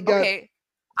 we already got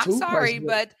I'm sorry,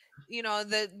 but you know,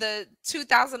 the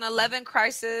 2011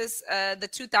 crisis, the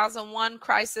 2001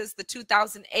 crisis, the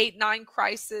 2008-9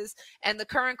 crisis, and the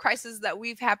current crisis that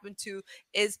we've happened to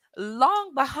is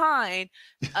long behind,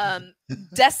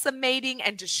 decimating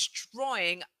and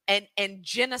destroying and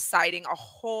genociding a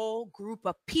whole group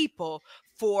of people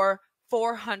for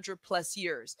 400 plus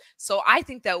years. So I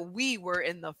think that we were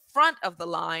in the front of the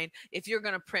line if you're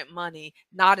going to print money,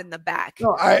 not in the back.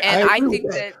 No, I think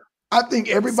that. I think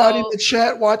everybody in the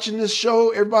chat watching this show,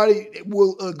 everybody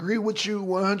will agree with you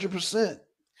 100%.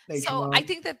 So I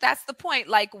think that that's the point.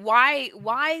 Like, why,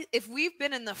 if we've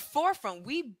been in the forefront,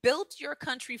 we built your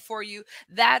country for you.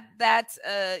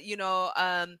 You know,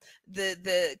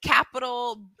 the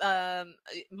Capitol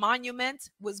monument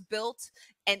was built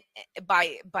and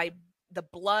by the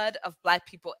blood of Black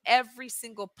people. Every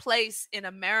single place in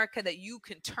America that you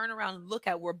can turn around and look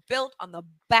at were built on the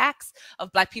backs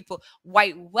of Black people.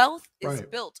 White wealth is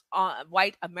built on,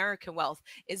 white American wealth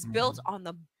is built on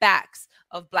the backs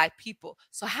of Black people.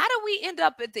 So how do we end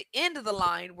up at the end of the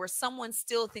line where someone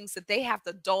still thinks that they have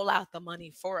to dole out the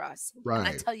money for us? And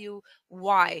I tell you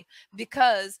why.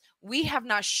 Because we have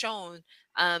not shown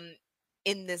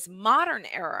in this modern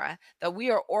era that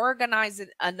we are organized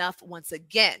enough once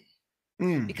again.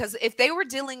 Because if they were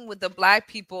dealing with the Black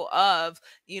people of,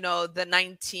 you know, the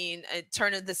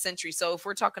turn of the century, so if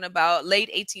we're talking about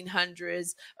late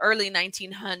 1800s, early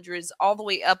 1900s, all the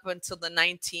way up until the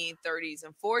 1930s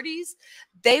and 40s,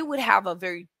 they would have a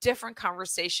very different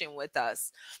conversation with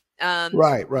us.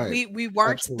 Right. We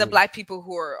weren't the Black people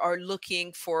who are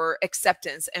looking for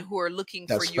acceptance and who are looking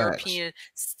for European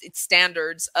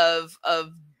standards of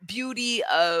beauty,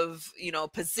 of, you know,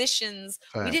 positions.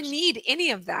 We didn't need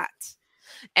any of that.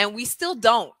 And we still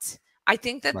don't. I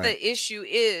think that the issue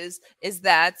is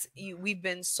that we've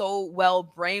been so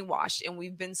well brainwashed and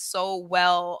we've been so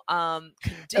well conditioned.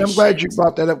 And I'm glad you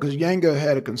brought that up, because Yanga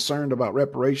had a concern about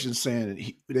reparations,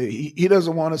 saying he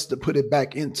doesn't want us to put it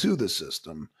back into the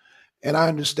system. And I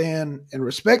understand and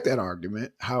respect that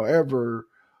argument. However,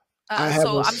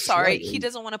 I'm sorry, he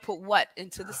doesn't want to put what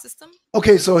into the system?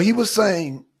 Okay, so he was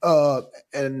saying,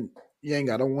 and Yang,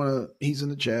 I don't want to, he's in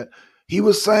the chat. He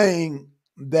was saying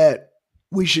that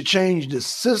we should change the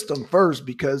system first,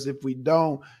 because if we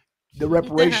don't, the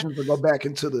reparations will go back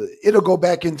into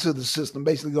the system,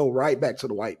 basically go right back to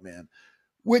the white man,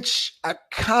 which I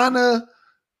kind of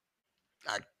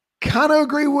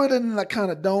agree with, and I kind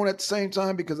of don't at the same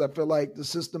time, because I feel like the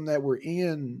system that we're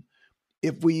in,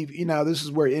 if we, you know, this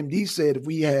is where MD said if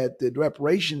we had the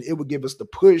reparation, it would give us the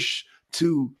push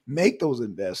to make those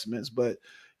investments. But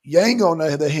Yang, on the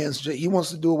other hand, he wants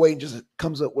to do away and just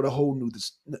comes up with a whole new,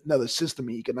 another system,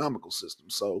 an economical system.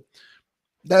 So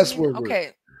that's where we're.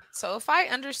 Okay, so if I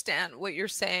understand what you're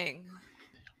saying,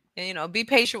 you know, be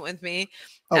patient with me.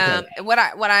 Okay. What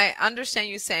I understand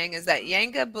you saying is that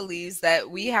Yanga believes that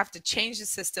we have to change the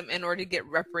system in order to get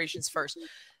reparations first.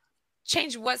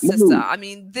 Change what system? I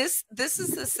mean, this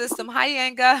is the system. Hi,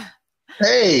 Yanga.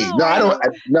 Hey,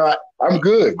 I'm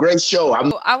good. Great show.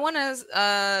 I want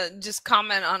to just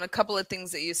comment on a couple of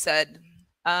things that you said.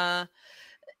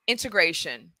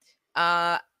 Integration.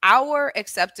 Our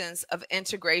acceptance of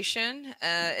integration,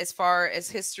 as far as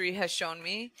history has shown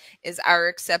me, is our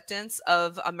acceptance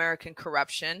of American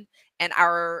corruption and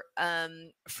our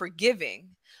forgiving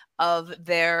of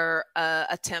their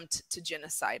attempt to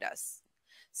genocide us.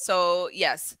 So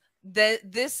yes,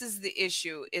 this is the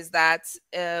issue, is that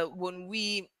when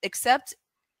we accept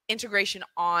integration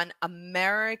on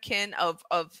American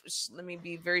let me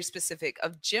be very specific,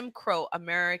 of Jim Crow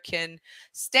American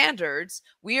standards,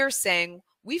 we are saying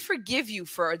we forgive you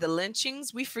for the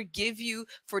lynchings. We forgive you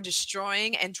for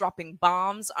destroying and dropping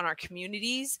bombs on our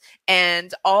communities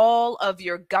and all of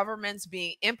your governments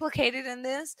being implicated in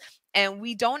this. And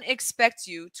we don't expect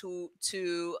you to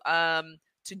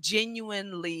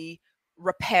genuinely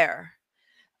repair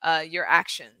your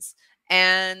actions.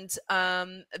 And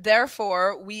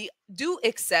therefore, we do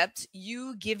accept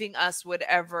you giving us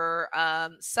whatever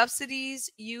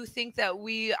subsidies you think that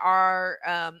we are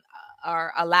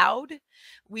allowed.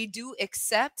 We do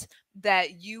accept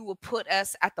that you will put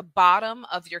us at the bottom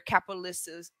of your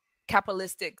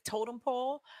capitalistic totem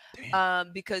pole,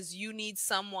 because you need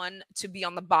someone to be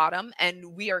on the bottom,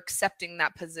 and we are accepting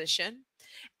that position.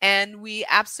 And we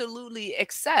absolutely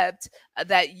accept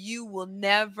that you will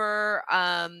never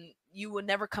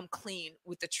come clean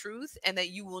with the truth, and that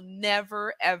you will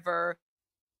never ever.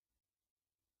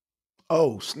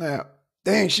 Oh snap!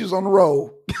 Dang, she was on the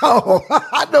roll. Oh,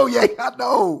 I know, yeah, I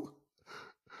know.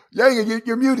 Yeah,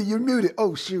 you're muted. You're muted.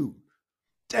 Oh shoot!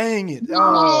 Dang it!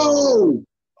 No!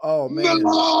 Oh man!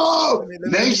 No!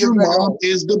 Nation Mom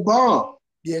is the bomb.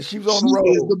 Yeah, she was on the road.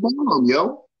 She is the bomb,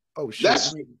 yo. Oh shit.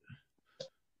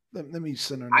 Let me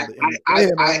send her another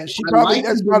man. She probably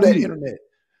that's probably that internet.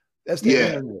 That's the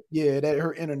internet. Yeah, that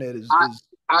her internet is.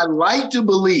 I like to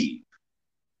believe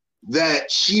that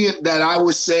I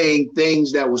was saying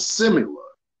things that were similar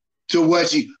to what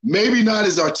she, maybe not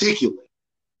as articulate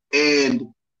and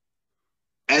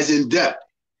as in depth,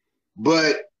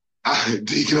 but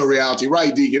Deacon of reality,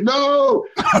 right, Deacon? No.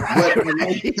 I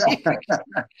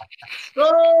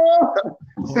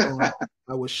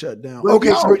was shut down.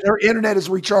 Okay, so her internet is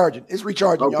recharging. It's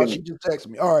recharging, y'all. She just texted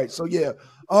me. All right, so yeah.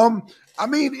 I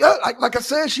mean, like I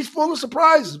said, she's full of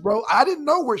surprises, bro. I didn't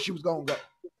know where she was gonna go.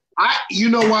 You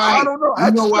know why? I don't know.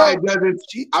 You know why it doesn't?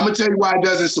 I'm gonna tell you why it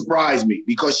doesn't surprise me,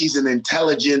 because she's an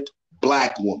intelligent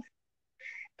Black woman,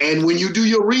 and when you do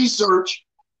your research,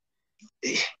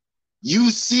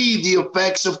 you see the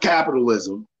effects of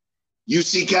capitalism. You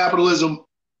see capitalism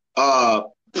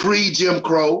pre-Jim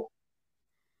Crow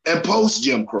and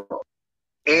post-Jim Crow,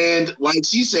 and like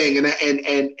she's saying,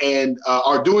 and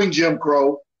are doing Jim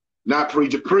Crow. Not pre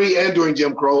and during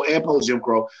Jim Crow and post Jim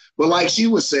Crow, but like she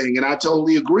was saying, and I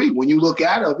totally agree. When you look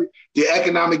at it, the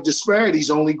economic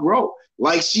disparities only grow.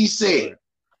 Like she said,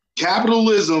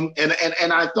 capitalism, and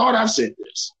I thought I said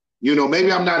this. You know,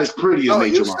 maybe I'm not as pretty as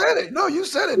Nature. You said it. No, you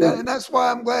said it, and that's why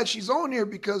I'm glad she's on here,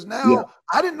 because now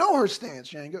I didn't know her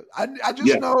stance, Shanga. I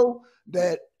just know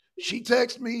that she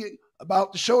texted me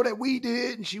about the show that we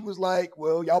did, and she was like,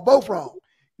 "Well, y'all both wrong."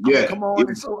 Come on.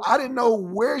 And so I didn't know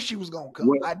where she was gonna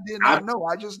come. I did not know.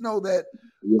 I just know that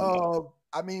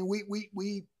I mean we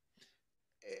we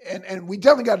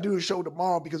definitely got to do the show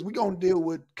tomorrow, because we're gonna deal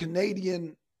with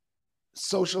Canadian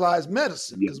socialized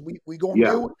medicine, because we gonna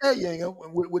deal with that,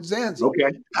 with Zanzi.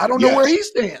 Okay. I don't know where he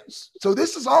stands. So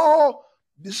this is all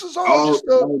just a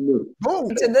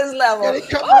boom to this level. Yeah, they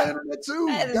cut my internet too.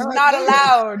 That is not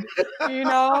allowed. You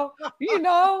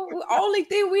know, only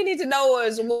thing we need to know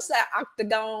is what's that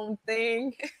octagon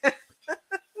thing.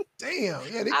 Damn,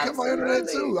 yeah, they cut my internet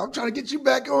too. I'm trying to get you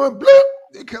back on. Bloop,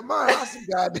 they cut mine. I said,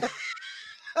 goddamn.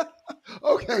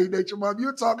 Okay, Nature Mom,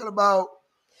 you're talking about.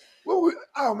 Oh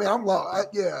man, I'm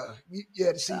lost.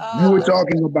 See, you were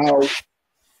talking about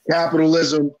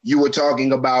capitalism. You were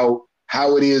talking about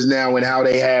how it is now and how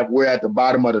we're at the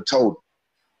bottom of the total.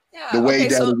 Yeah, the way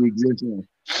that we exist now.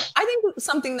 I think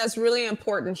something that's really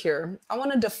important here, I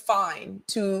want to define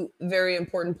two very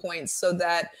important points so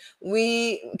that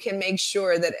we can make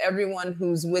sure that everyone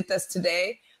who's with us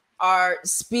today are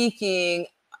speaking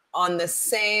on the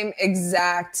same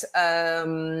exact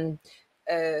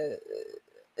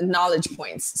knowledge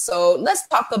points. So let's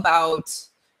talk about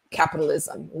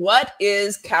capitalism. What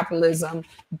is capitalism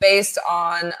based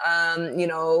on,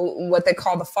 what they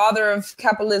call the father of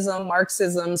capitalism,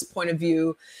 Marxism's point of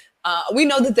view? We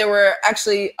know that there were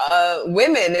actually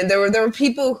women, and there were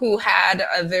people who had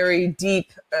a very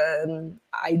deep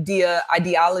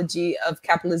ideology of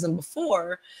capitalism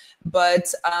before,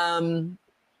 but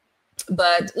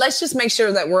let's just make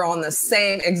sure that we're on the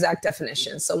same exact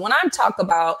definition. So when I'm talking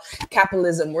about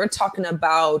capitalism, we're talking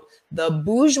about the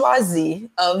bourgeoisie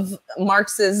of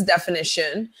Marx's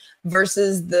definition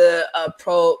versus the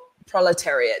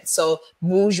proletariat. So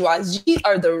bourgeoisie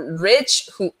are the rich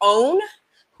who own,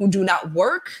 who do not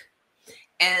work,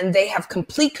 and they have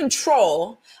complete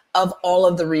control of all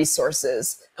of the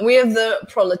resources. And we have the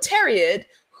proletariat,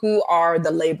 who are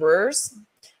the laborers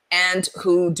and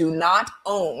who do not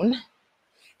own,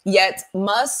 yet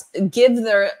must give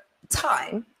their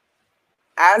time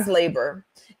as labor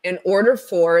in order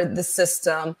for the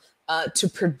system to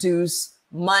produce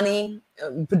money,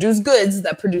 produce goods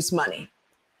that produce money.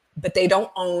 But they don't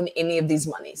own any of these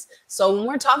monies. So when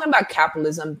we're talking about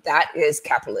capitalism, that is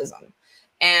capitalism.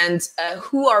 And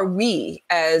who are we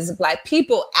as Black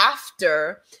people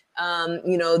after,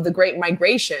 the Great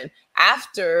Migration,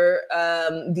 after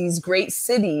these great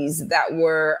cities that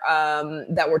were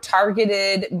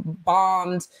targeted,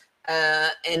 bombed,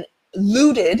 and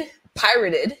looted,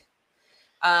 pirated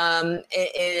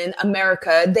in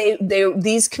America?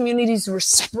 These communities were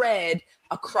spread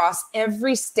across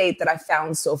every state that I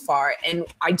found so far. And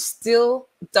I still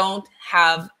don't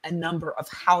have a number of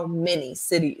how many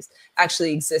cities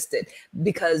actually existed,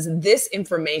 because this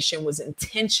information was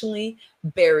intentionally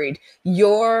buried.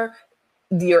 Your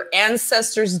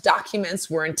ancestors' documents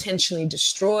were intentionally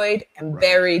destroyed and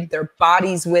buried, their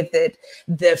bodies with it,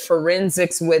 the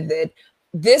forensics with it.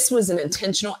 This was an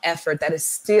intentional effort that is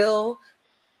still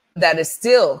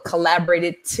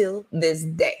collaborated till this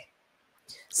day.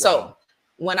 So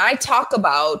when I talk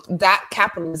about that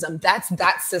capitalism, that's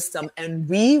that system. And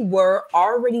we were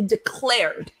already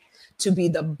declared to be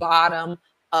the bottom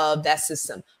of that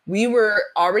system. We were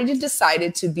already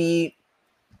decided to be,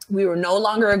 we were no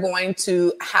longer going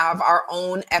to have our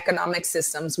own economic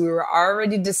systems. We were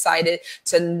already decided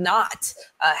to not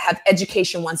have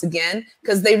education once again,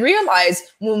 because they realized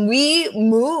when we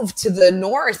moved to the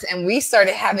north and we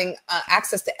started having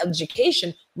access to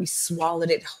education, we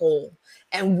swallowed it whole.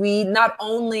 And we not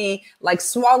only like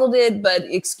swallowed it, but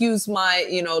excuse my,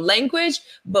 language,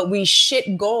 but we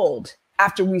shit gold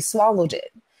after we swallowed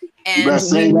it. And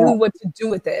we knew what to do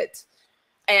with it.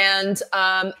 And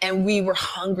we were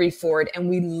hungry for it, and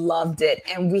we loved it,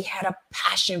 and we had a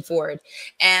passion for it.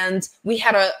 And we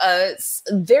had a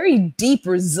very deep,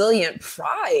 resilient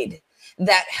pride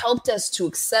that helped us to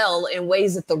excel in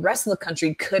ways that the rest of the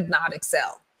country could not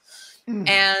excel. Mm.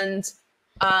 And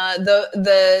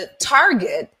the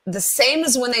target, the same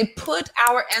as when they put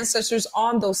our ancestors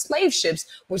on those slave ships,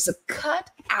 was to cut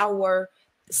our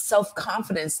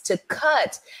self-confidence, to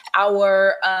cut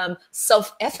our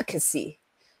self-efficacy.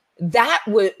 That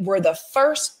were the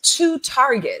first two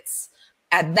targets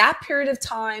at that period of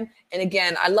time. And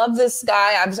again, I love this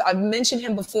guy. I've mentioned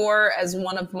him before as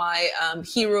one of my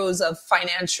heroes of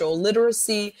financial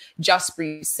literacy,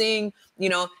 Jaspreet Singh.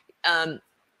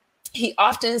 He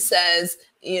often says,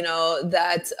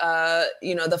 that,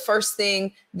 the first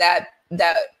thing that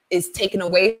is taken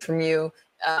away from you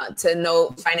to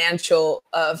know financial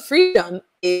freedom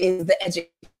is the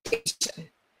education.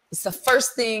 It's the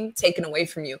first thing taken away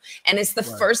from you. And it's the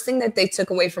first thing that they took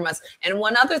away from us. And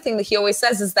one other thing that he always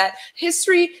says is that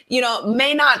history,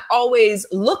 may not always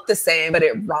look the same, but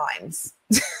it rhymes.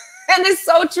 And it's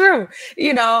so true.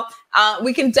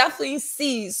 We can definitely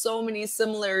see so many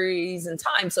similarities in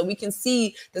time. So we can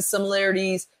see the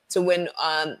similarities to when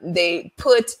they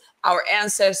put our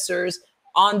ancestors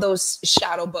on those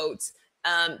shadow boats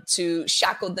to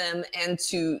shackle them and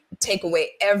to take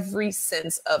away every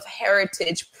sense of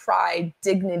heritage, pride,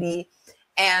 dignity,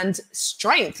 and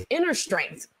strength, inner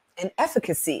strength and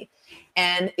efficacy.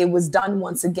 And it was done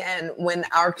once again when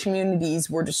our communities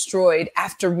were destroyed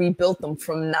after we built them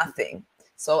from nothing.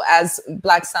 So as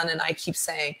Black Sun and I keep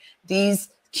saying, these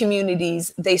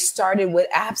communities, they started with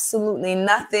absolutely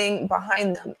nothing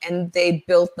behind them, and they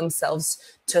built themselves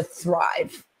to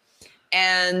thrive.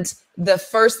 And the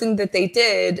first thing that they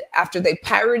did after they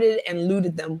pirated and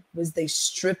looted them was they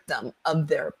stripped them of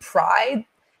their pride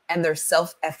and their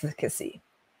self-efficacy.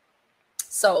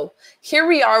 So here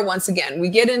we are once again. We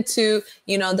get into,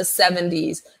 the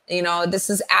 70s. This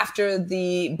is after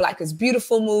the Black is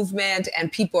Beautiful movement, and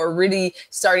people are really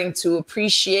starting to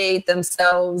appreciate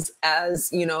themselves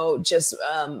as, just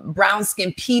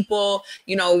brown-skinned people.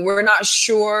 We're not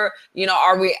sure,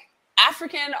 are we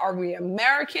African? Are we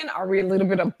American? Are we a little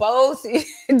bit of both?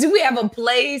 Do we have a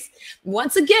place?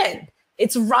 Once again,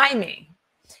 it's rhyming.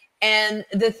 And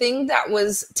the thing that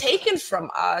was taken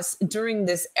from us during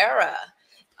this era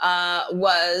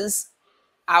was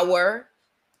our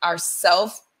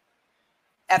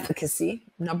self-efficacy,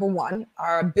 number one,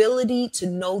 our ability to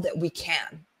know that we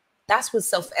can. That's what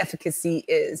self-efficacy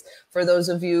is. For those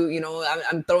of you,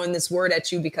 I'm throwing this word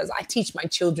at you because I teach my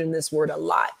children this word a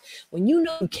lot. When you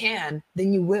know you can,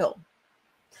 then you will.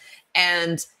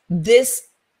 And this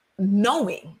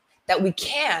knowing that we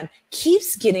can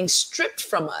keeps getting stripped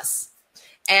from us.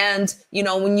 And,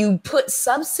 when you put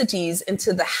subsidies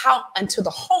into the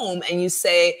home and you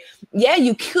say, yeah,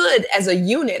 you could as a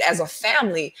unit, as a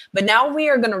family, but now we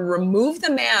are going to remove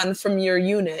the man from your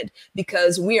unit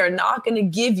because we are not going to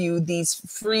give you these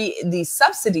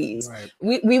subsidies. Right.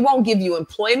 We won't give you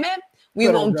employment. We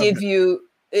won't give you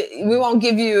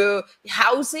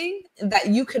housing that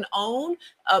you can own,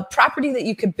 a property that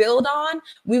you could build on.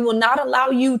 We will not allow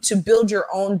you to build your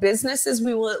own businesses.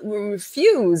 We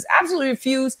refuse, absolutely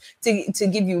refuse to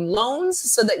give you loans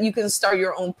so that you can start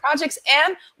your own projects.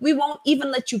 And we won't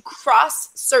even let you cross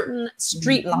certain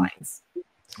street lines.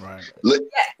 Right.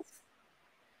 Yes.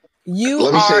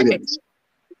 Let me say this.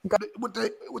 With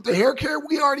the hair care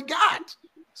we already got.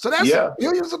 So that's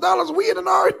billions of dollars we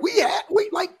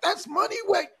that's money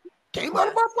that came out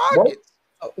of our pockets.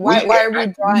 Why are we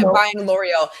buying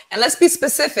L'Oreal? And let's be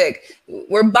specific.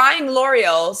 We're buying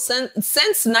L'Oreal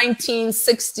since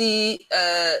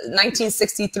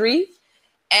 1963,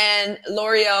 and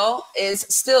L'Oreal is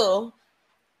still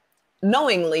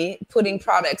knowingly putting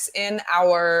products in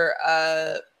our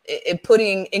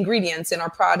putting ingredients in our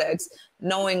products,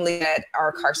 knowingly that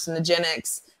are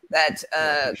carcinogenics, that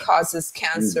causes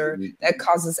cancer, that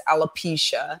causes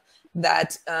alopecia,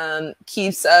 that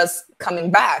keeps us coming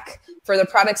back for the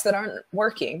products that aren't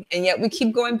working. And yet we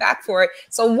keep going back for it.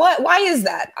 So why is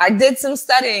that? I did some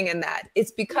studying in that.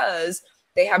 It's because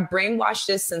They have brainwashed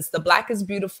us since the Black is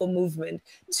Beautiful movement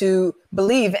to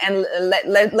believe, and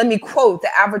let me quote the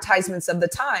advertisements of the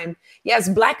time. Yes,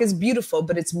 Black is beautiful,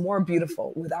 but it's more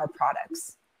beautiful with our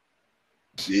products.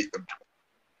 You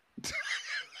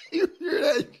hear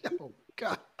that? Oh,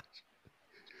 God.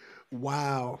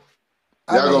 Wow.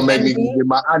 Y'all gonna make me get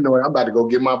my, I know it, I'm about to go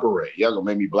get my beret. Y'all gonna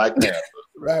make me Black Panther.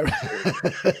 Right.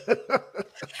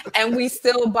 And we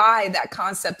still buy that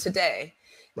concept today.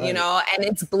 Right. You know, and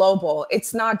it's global.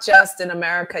 It's not just in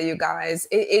America, you guys.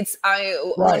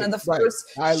 One of the first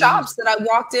shops that I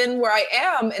walked in where I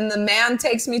am, and the man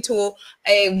takes me to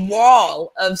a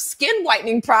wall of skin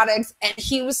whitening products, and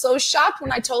he was so shocked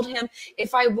when I told him,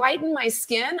 if I whiten my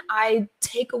skin, I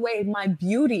take away my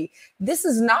beauty. This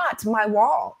is not my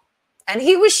wall. And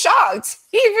he was shocked.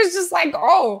 He was just like,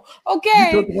 oh,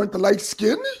 okay. You don't want the light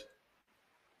skin?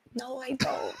 No, I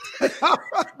don't.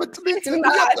 But to me,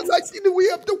 we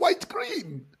have the white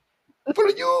cream for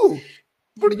you.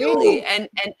 Really, and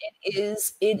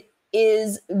it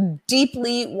is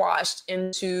deeply washed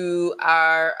into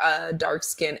our dark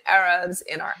skinned Arabs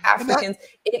and our Africans.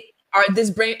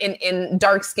 In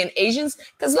dark skinned Asians,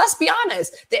 because let's be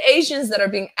honest, the Asians that are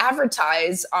being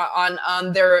advertised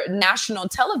on their national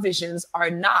televisions are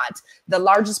not the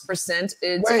largest percentage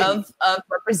of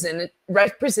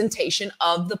representation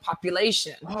of the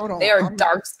population. They are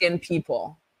dark skinned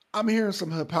people. I'm hearing some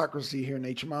hypocrisy here,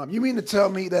 Nature Mom. You mean to tell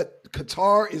me that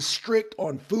Qatar is strict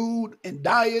on food and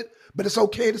diet, but it's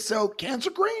okay to sell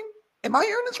cancer cream? Am I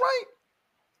hearing this right?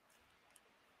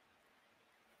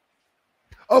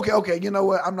 Okay. You know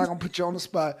what? I'm not going to put you on the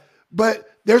spot.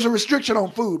 But there's a restriction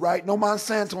on food, right? No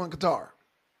Monsanto in Qatar.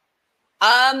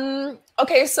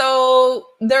 Okay, so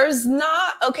there's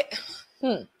not... Okay.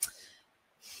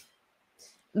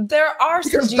 There are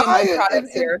some GMO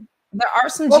products here. There are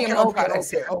some GMO products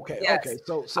here. Okay.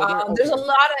 So there's a lot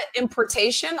of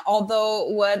importation, although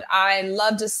what I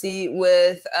love to see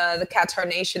with the Qatar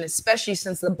nation, especially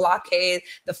since the blockade,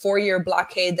 the 4-year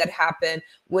blockade that happened,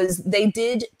 was they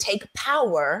did take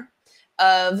power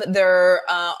of their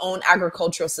own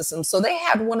agricultural system. So they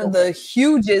had one of the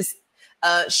hugest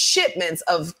shipments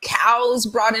of cows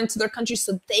brought into their country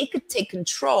so they could take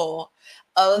control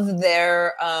of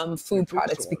their food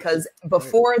products, because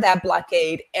before that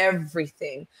blockade,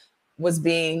 everything was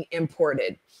being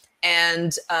imported.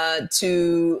 And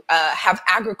to have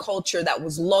agriculture that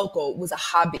was local was a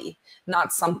hobby,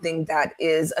 not something that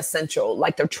is essential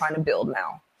like they're trying to build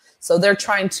now. So they're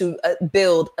trying to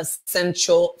build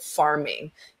essential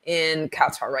farming in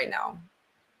Qatar right now.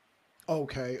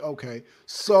 Okay.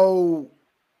 So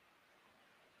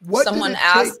what someone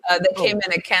asked, they came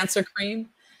in a cancer cream.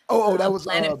 Oh, that was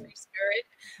Planet Free Spirit.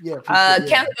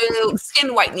 Yeah.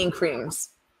 Skin whitening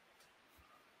creams.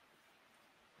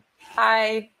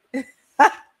 Hi.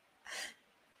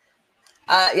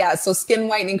 So skin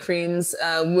whitening creams,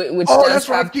 which that's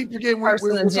right. I keep forgetting we're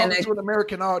talking to an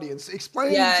American audience.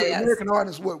 Explain to the American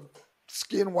audience what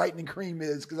skin whitening cream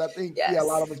is, because I think a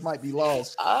lot of us might be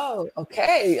lost. Oh,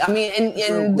 okay. I mean,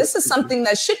 and this is something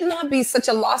that should not be such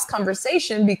a lost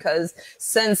conversation, because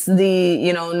since the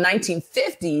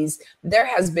 1950s, there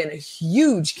has been a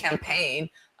huge campaign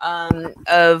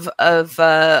of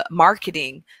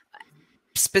marketing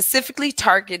specifically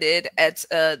targeted at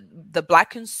the Black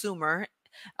consumer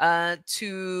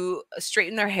to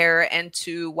straighten their hair and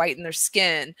to whiten their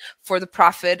skin for the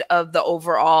profit of the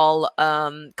overall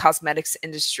cosmetics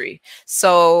industry.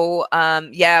 So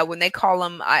when they call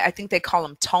them, I think they call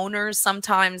them toners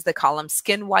sometimes. They call them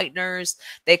skin whiteners.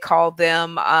 They call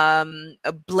them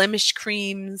blemish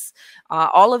creams.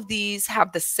 All of these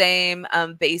have the same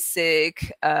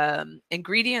basic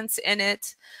ingredients in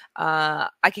it.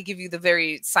 I could give you the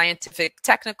very scientific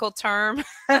technical term,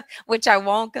 which I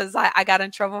won't, because I got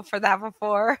in trouble for that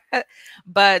before.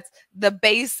 But the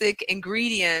basic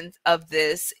ingredient of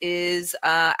this is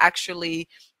actually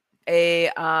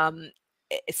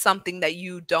it's something that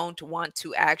you don't want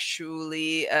to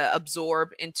actually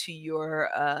absorb into your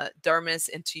dermis,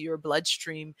 into your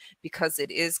bloodstream, because it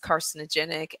is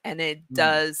carcinogenic, and it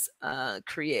has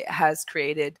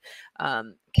created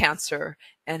cancer,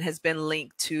 and has been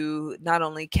linked to not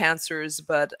only cancers,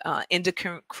 but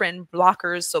endocrine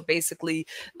blockers. So basically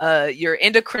your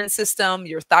endocrine system,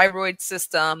 your thyroid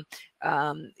system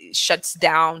shuts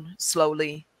down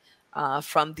slowly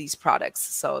from these products.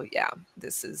 So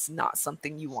this is not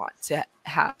something you want to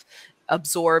have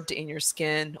absorbed in your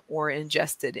skin or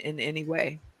ingested in any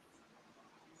way.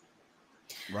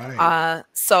 Right.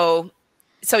 So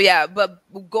So yeah, but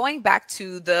going back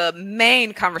to the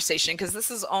main conversation, because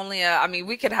this is only I mean,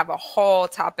 we could have a whole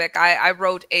topic. I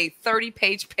wrote a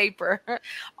 30-page paper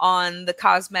on the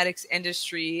cosmetics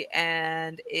industry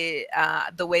and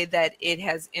the way that it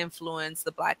has influenced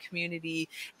the Black community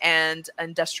and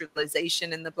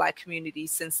industrialization in the Black community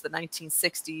since the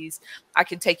 1960s. I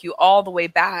can take you all the way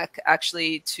back,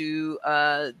 actually, to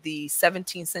the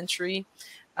 17th century.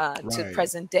 To the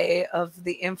present day, of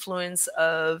the influence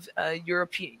of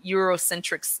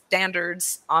Eurocentric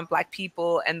standards on Black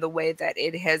people and the way that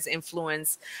it has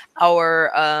influenced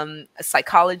our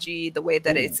psychology, the way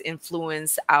that it's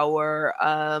influenced our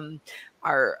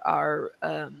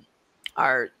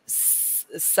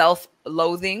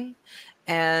self-loathing,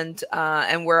 and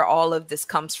where all of this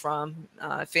comes from.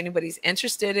 If anybody's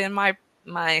interested in my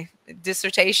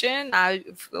dissertation, I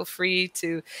feel free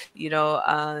to,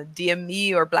 DM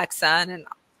me or Black Sun, and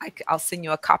I'll send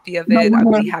you a copy of it.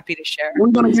 I'd be happy to share.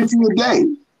 We're gonna get you a day.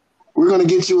 We're gonna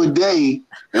get you a day,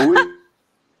 and we're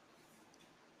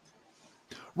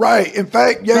right. In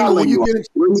fact, Yango, when you get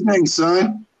what do you think,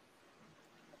 son?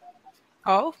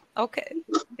 Oh, okay.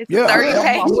 It's 30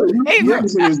 pages. Hey,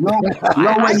 There's no way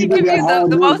you give did you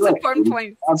that. the most important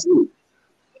points. Absolutely.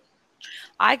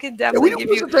 I can definitely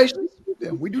give you. Yeah,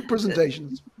 we do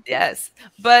presentations. Yes.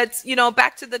 But,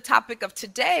 back to the topic of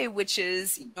today, which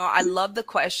is, I love the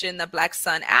question that Black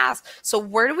Sun asked. So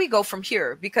where do we go from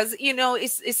here? Because,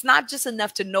 it's not just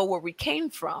enough to know where we came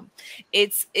from.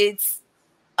 It's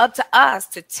up to us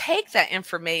to take that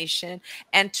information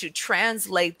and to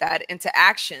translate that into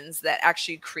actions that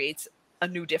actually creates a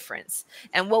new difference.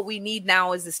 And what we need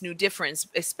now is this new difference,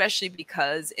 especially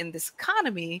because in this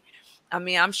economy, I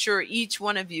mean, I'm sure each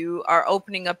one of you are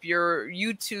opening up your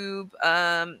YouTube,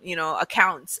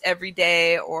 accounts every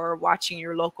day, or watching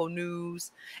your local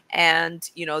news. And,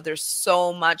 there's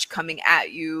so much coming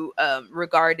at you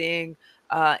regarding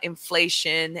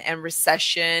inflation and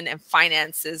recession and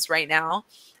finances right now.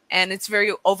 And it's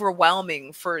very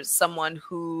overwhelming for someone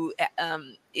who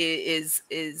is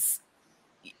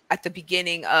at the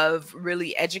beginning of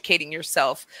really educating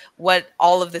yourself what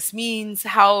all of this means.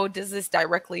 How does this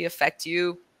directly affect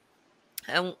you?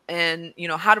 And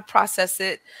how to process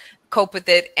it, cope with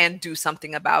it, and do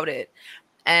something about it.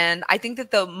 And I think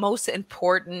that the most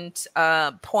important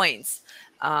points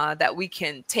that we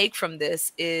can take from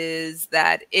this is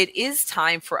that it is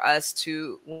time for us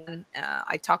to,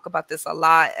 I talk about this a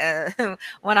lot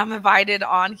when I'm invited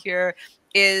on here,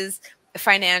 is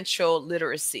financial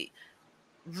literacy.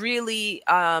 Really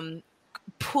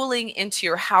pulling into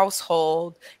your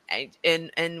household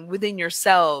and within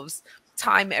yourselves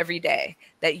time every day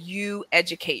that you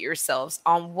educate yourselves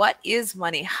on what is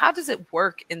money, how does it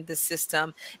work in the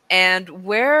system, and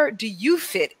where do you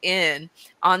fit in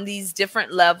on these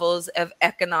different levels of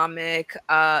economic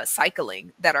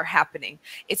cycling that are happening.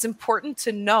 It's important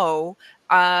to know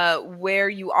where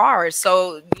you are.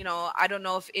 So, I don't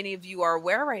know if any of you are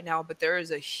aware right now, but there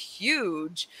is a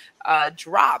huge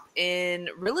drop in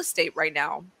real estate right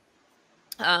now.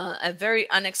 A very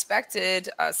unexpected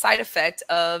side effect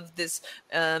of this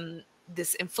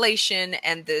this inflation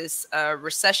and this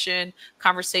recession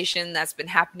conversation that's been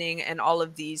happening, and all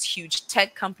of these huge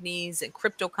tech companies and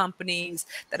crypto companies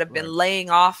that have been laying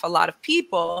off a lot of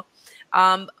people.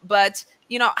 But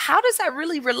how does that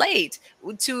really relate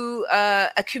to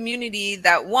a community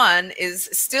that, one, is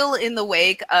still in the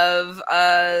wake of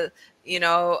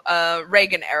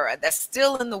Reagan era, that's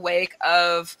still in the wake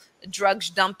of drugs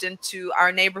dumped into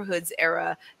our neighborhoods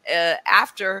era,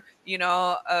 after Ollie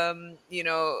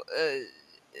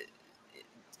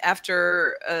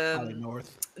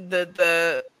North.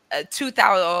 the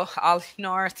 2000 Ollie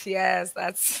North, yes,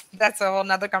 that's a whole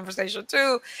nother conversation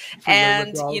too.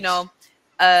 And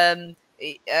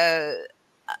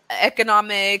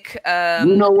economic what,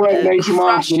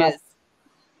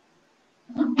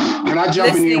 Can I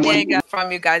jump in here?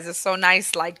 From you guys is so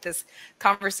nice. Like, this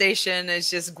conversation is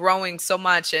just growing so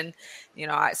much, and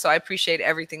so I appreciate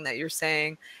everything that you're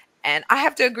saying, and I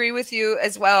have to agree with you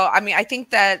as well. I mean, I think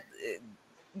that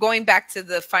going back to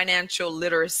the financial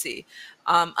literacy,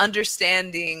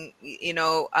 understanding,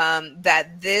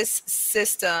 that this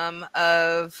system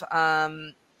has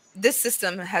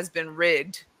been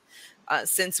rigged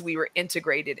since we were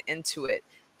integrated into it,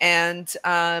 and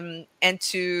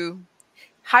to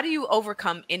how do you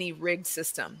overcome any rigged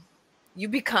system? You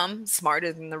become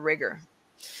smarter than the rigger.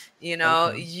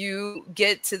 You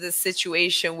get to the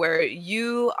situation where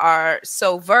you are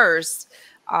so versed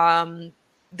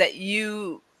that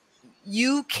you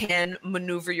can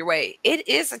maneuver your way. It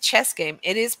is a chess game.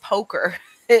 It is poker.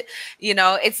 You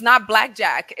know, it's not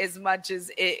blackjack as much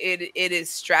as it is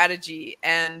strategy.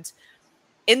 And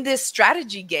in this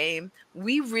strategy game,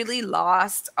 we really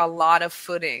lost a lot of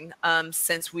footing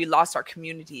since we lost our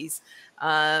communities.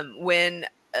 When,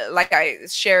 like I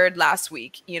shared last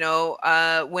week, you know,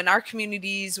 when our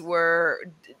communities were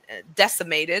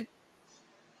decimated,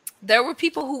 there were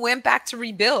people who went back to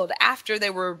rebuild after they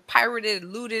were pirated,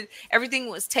 looted, everything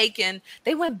was taken.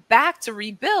 They went back to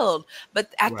rebuild.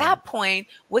 But at that point,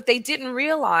 what they didn't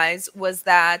realize was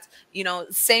that, you know,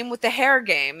 same with the hair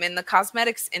game and the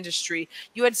cosmetics industry,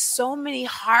 you had so many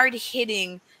hard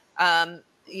hitting,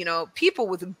 you know, people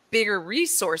with bigger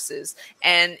resources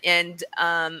and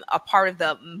a part of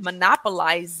the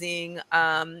monopolizing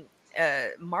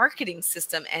marketing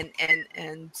system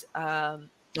and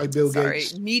like Bill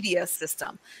Gates. Media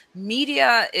system.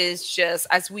 Media is just,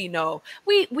 as we know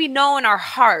in our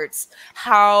hearts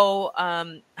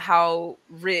how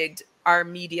rigged our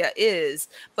media is,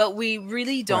 but we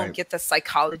really don't get the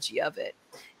psychology of it.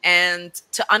 And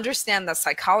to understand the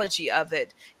psychology of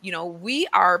it, you know, we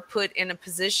are put in a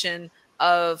position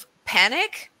of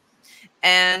panic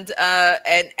and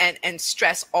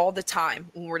stress all the time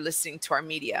when we're listening to our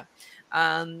media.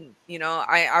 You know,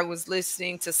 I was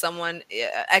listening to someone,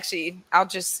 actually, I'll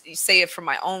just say it from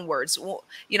my own words. Well,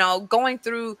 you know, going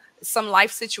through some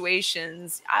life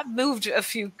situations, I've moved a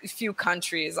few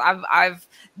countries. I've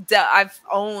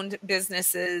owned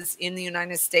businesses in the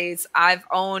United States. I've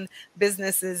owned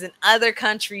businesses in other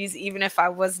countries, even if I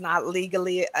was not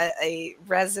legally a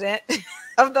resident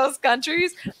of those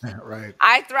countries. Right.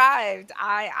 I thrived.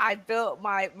 I built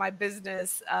my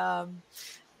business.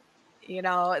 You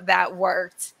know, that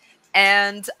worked.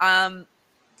 And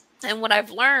what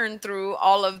I've learned through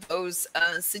all of those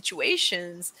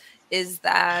situations is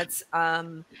that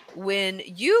when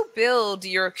you build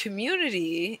your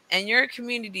community and your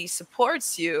community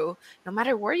supports you, no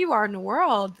matter where you are in the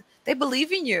world, they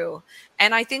believe in you.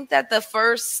 And I think that the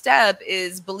first step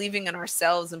is believing in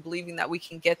ourselves and believing that we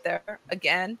can get there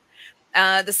again.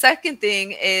 The second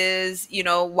thing is, you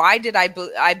know, why did I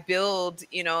build,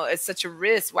 you know, it's such a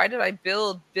risk. Why did I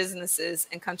build businesses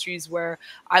in countries where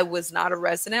I was not a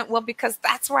resident? Well, because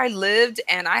that's where I lived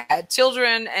and I had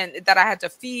children and that I had to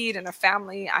feed and a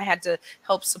family I had to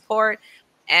help support.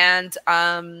 And,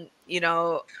 you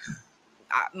know,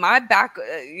 my back,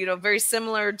 you know, very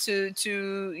similar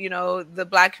to, you know, the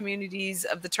Black communities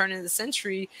of the turn of the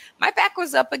century, my back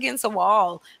was up against a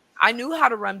wall. I knew how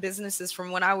to run businesses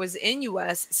from when I was in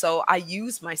US, so I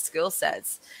used my skill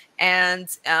sets. And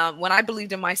when I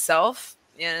believed in myself,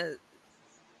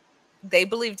 they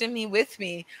believed in me with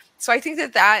me. So I think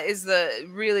that that is the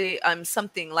really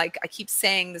something, like I keep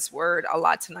saying this word a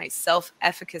lot tonight,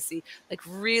 self-efficacy, like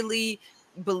really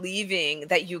believing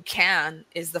that you can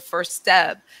is the first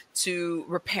step to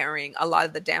repairing a lot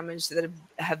of the damage that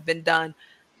have been done.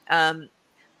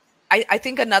 I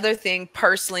think another thing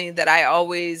personally that I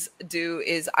always do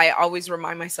is I always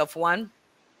remind myself, one,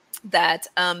 that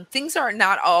things are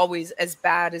not always as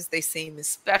bad as they seem,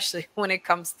 especially when it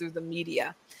comes through the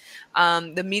media.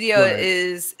 The media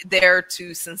is there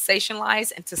to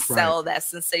sensationalize and to sell that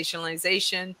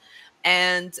sensationalization.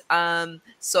 And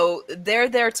so they're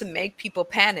there to make people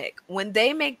panic. When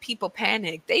they make people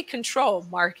panic, they control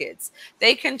markets.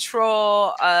 They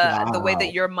control the way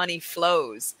that your money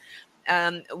flows.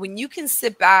 When you can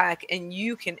sit back and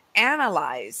you can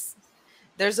analyze,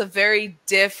 there's a very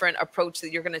different approach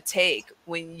that you're going to take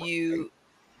when you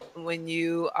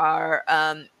are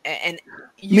and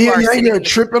you are Yang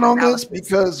tripping on this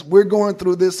because we're going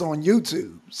through this on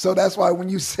YouTube. So that's why when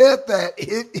you said that,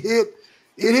 it hit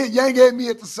Yang and me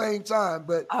at the same time.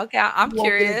 But okay, I'm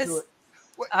curious.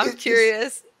 I'm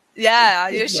curious. Yeah,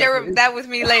 you'll share that with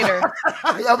me later.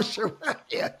 I'm sure.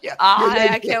 Yeah.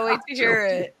 I can't wait to hear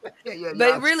it.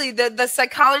 But really, the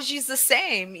psychology is the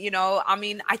same. You know, I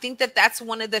mean, I think that that's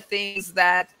one of the things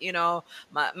that, you know,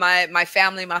 my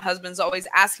family, my husband's always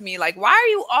asking me, like, why are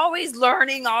you always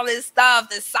learning all this stuff,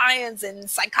 this science and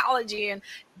psychology? And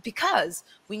because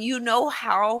when you know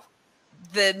how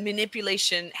the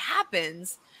manipulation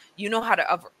happens, you know how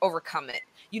to overcome it.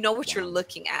 You know what you're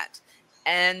looking at.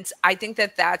 And I think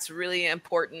that that's really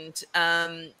important,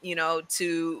 you know,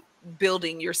 to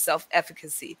building your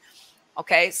self-efficacy.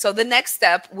 Okay, so the next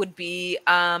step would be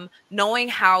knowing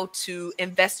how to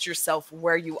invest yourself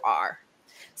where you are.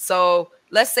 So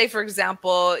let's say, for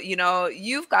example, you know,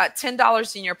 you've got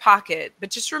 $10 in your pocket,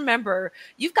 but just remember,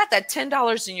 you've got that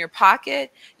 $10 in your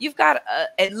pocket. You've got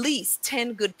at least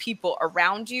 10 good people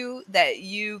around you that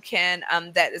you can,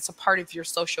 that it's a part of your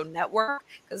social network.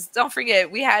 Because don't forget,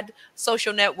 we had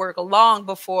social network long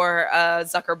before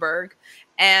Zuckerberg.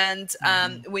 And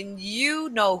when you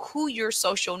know who your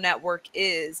social network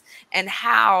is and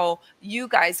how you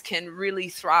guys can really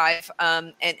thrive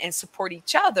and support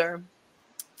each other,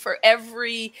 for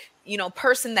every, you know,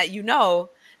 person that you know,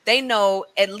 they know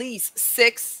at least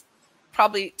 6,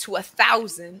 probably to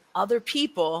 1,000 other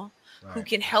people who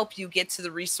can help you get to the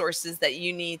resources that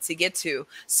you need to get to.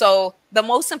 So the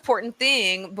most important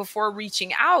thing before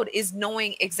reaching out is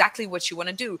knowing exactly what you want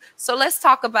to do. So let's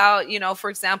talk about, you know,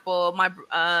 for example, my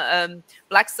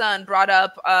Black son brought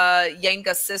up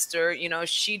Yenga's sister. You know,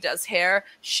 she does hair.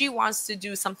 She wants to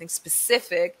do something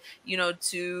specific, you know,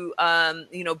 to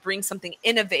you know, bring something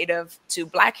innovative to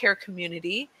Black hair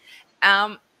community.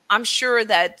 I'm sure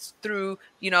that through,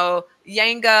 you know,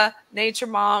 Yenga, Nature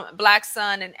Mom, Black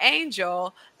Son, and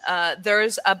Angel,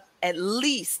 there's at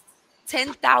least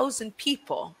 10,000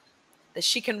 people that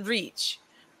she can reach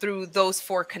through those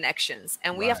 4 connections.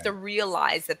 And we have to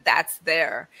realize that that's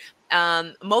there.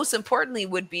 Most importantly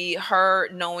would be her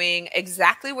knowing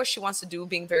exactly what she wants to do,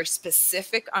 being very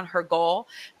specific on her goal,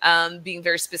 being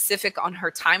very specific on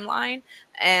her timeline,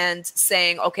 and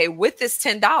saying, okay, with this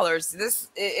 $10,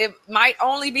 it might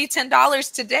only be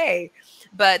 $10 today,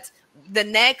 but the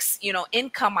next, you know,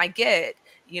 income I get,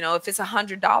 you know, if it's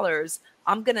 $100,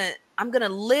 I'm gonna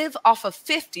live off of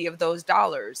 50 of those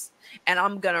dollars, and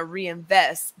I'm gonna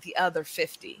reinvest the other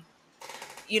 50.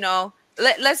 You know,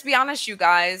 let's be honest, you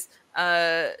guys.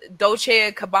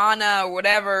 Dolce & Gabbana or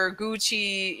whatever,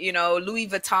 Gucci, you know, Louis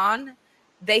Vuitton,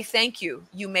 they thank you.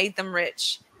 You made them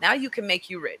rich. Now you can make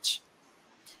you rich.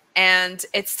 And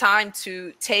it's time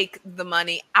to take the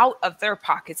money out of their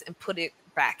pockets and put it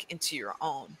back into your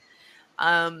own.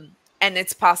 And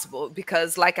it's possible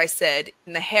because, like I said,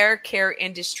 in the hair care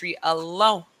industry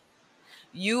alone,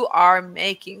 you are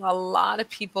making a lot of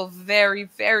people very,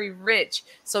 very rich.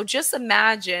 So just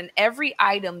imagine every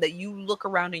item that you look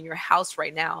around in your house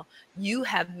right now, you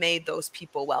have made those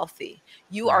people wealthy.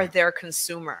 You are their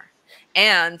consumer.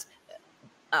 And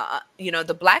you know,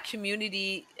 the Black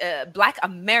community, Black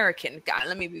American guy,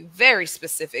 let me be very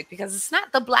specific because it's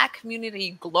not the Black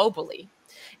community globally.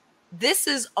 This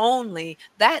is only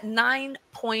that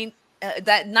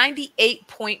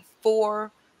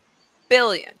 98.4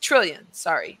 trillion,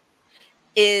 sorry,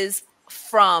 is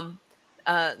from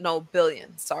no,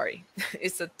 billion, sorry.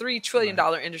 It's a $3 trillion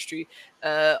industry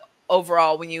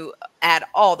overall when you add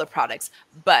all the products.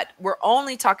 But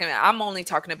I'm only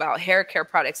talking about hair care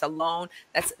products alone.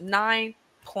 That's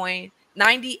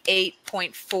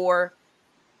 $98.4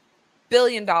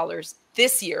 billion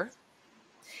this year.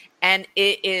 And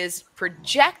it is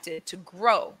projected to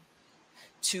grow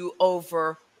to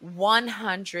over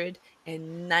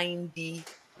 190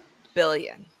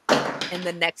 billion in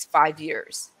the next 5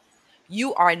 years.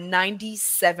 You are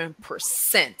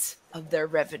 97% of their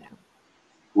revenue.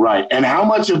 Right. And how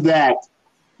much of that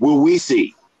will we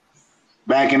see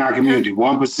back in our community?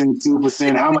 1%,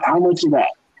 2%? How much of that?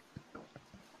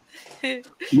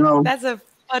 No. That's a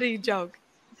funny joke.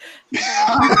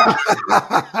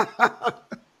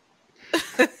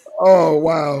 Oh,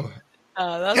 wow.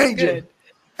 That's Angel. good.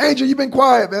 Angel, you've been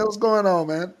quiet, man. What's going on,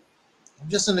 man? I'm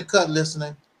just in the cut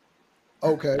listening.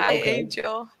 Okay. Hi, okay.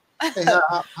 Angel. Hey,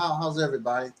 how's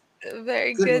everybody?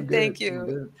 Very good, thank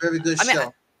you. Very good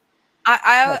show.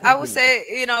 I would say,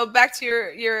 you know, back to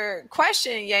your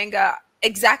question, Yenga,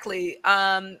 exactly.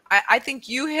 I think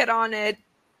you hit on it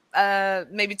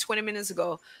maybe 20 minutes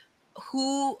ago.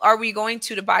 Who are we going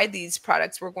to buy these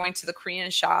products? We're going to the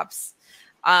Korean shops.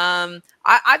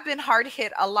 I've been hard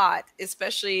hit a lot,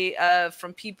 especially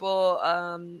from people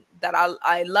that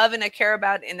I love and I care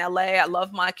about in LA. I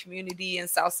love my community in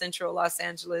South Central Los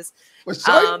Angeles.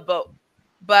 But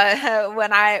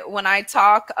when I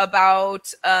talk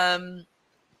about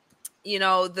you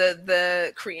know,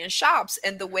 the Korean shops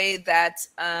and the way that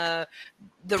the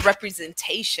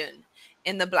representation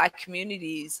in the Black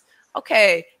communities.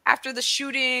 Okay, after the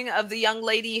shooting of the young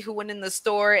lady who went in the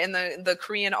store and the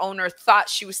Korean owner thought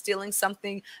she was stealing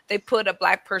something, they put a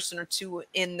Black person or two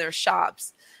in their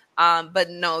shops. But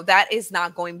no, that is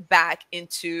not going back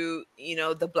into, you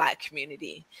know, the Black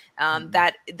community.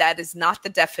 That is not the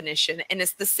definition. And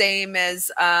it's the same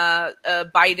as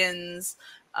Biden's,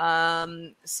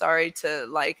 sorry to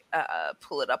like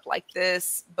pull it up like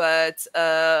this, but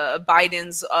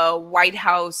Biden's White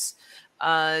House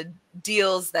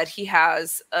deals that he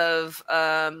has of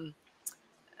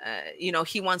you know,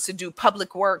 he wants to do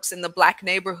public works in the Black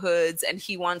neighborhoods, and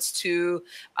he wants to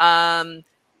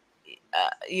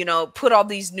you know, put all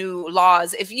these new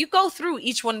laws. If you go through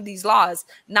each one of these laws,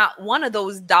 not one of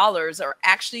those dollars are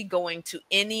actually going to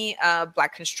any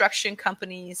Black construction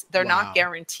companies. They're not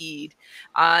guaranteed.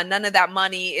 None of that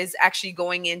money is actually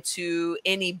going into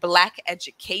any Black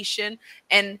education.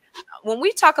 And when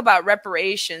we talk about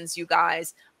reparations, you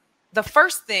guys, the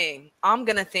first thing I'm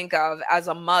going to think of as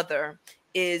a mother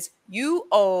is you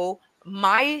owe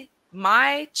my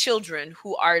children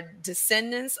who are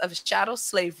descendants of chattel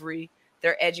slavery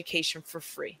their education for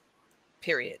free,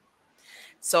 period.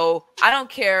 So I don't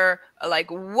care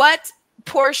like what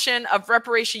portion of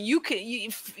reparation you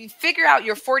figure out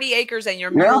your 40 acres and your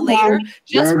mill later,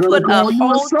 just put a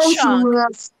whole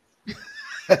chunk.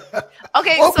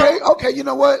 Okay, you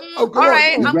know what? All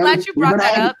right, I'm glad you brought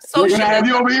that up.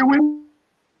 Socialism.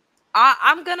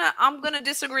 I'm gonna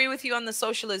disagree with you on the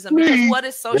socialism, because what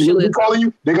is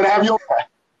socialism? They're gonna have your.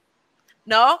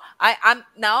 No, I'm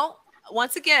no.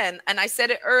 Once again, and I said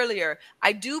it earlier,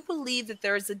 I do believe that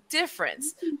there is a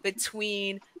difference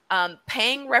between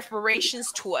paying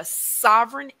reparations to a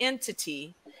sovereign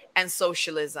entity and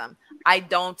socialism. I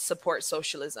don't support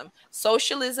socialism.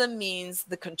 Socialism means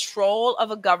the control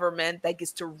of a government that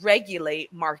gets to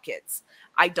regulate markets.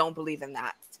 I don't believe in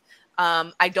that.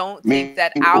 I don't think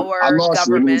that our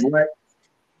government.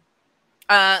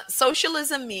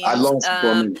 Socialism means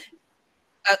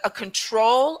a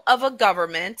control of a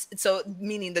government, so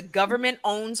meaning the government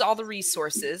owns all the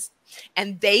resources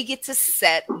and they get to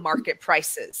set market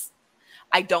prices.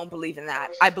 I don't believe in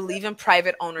that. I believe in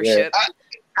private ownership. Yeah,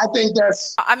 I think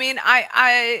that's. I mean,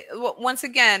 I once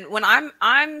again, when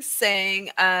I'm saying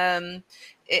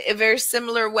a very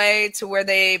similar way to where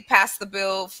they passed the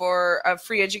bill for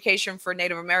free education for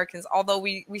Native Americans, although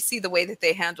we see the way that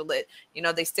they handle it. You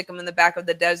know, they stick them in the back of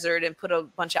the desert and put a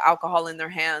bunch of alcohol in their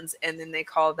hands, and then they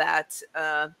call that,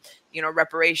 you know,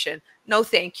 reparation. No,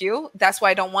 thank you. That's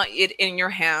why I don't want it in your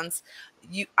hands.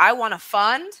 I want a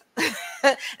fund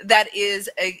that is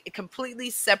a completely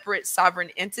separate sovereign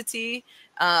entity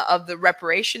of the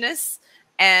reparationists.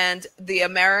 And the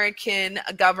American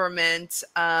government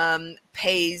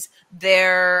pays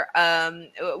their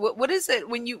what is it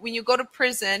when you go to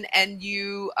prison and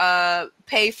you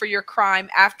pay for your crime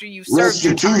after you serve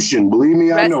restitution? Believe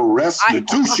me, I know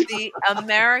restitution. The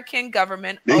American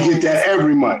government they get that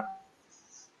every month.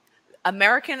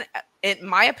 In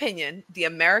my opinion, the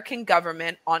American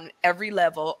government on every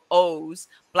level owes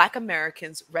Black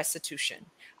Americans restitution.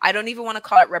 I don't even want to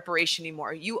call it reparation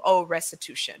anymore. You owe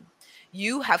restitution.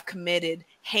 You have committed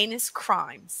heinous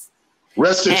crimes.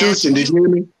 Restitution, did you hear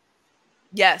me?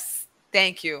 Yes,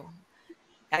 thank you.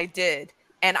 I did.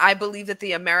 And I believe that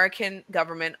the American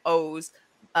government owes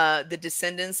the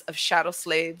descendants of chattel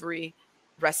slavery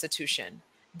restitution.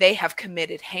 They have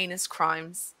committed heinous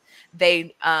crimes.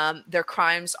 Their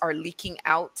crimes are leaking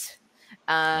out.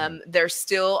 We're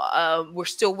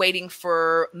still waiting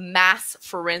for mass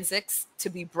forensics to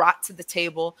be brought to the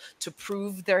table to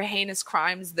prove their heinous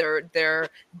crimes, their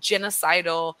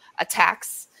genocidal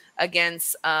attacks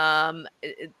against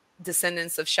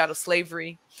descendants of chattel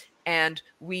slavery, and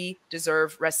we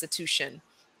deserve restitution.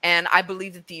 And I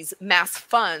believe that these mass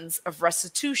funds of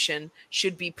restitution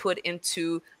should be put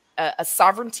into a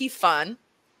sovereignty fund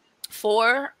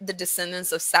for the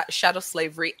descendants of chattel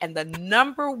slavery. And the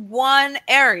number one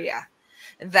area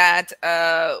that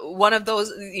one of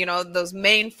those, you know, those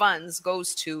main funds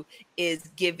goes to is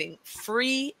giving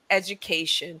free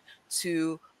education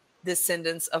to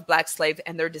descendants of Black slaves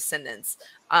and their descendants,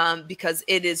 because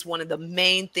it is one of the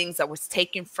main things that was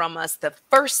taken from us, the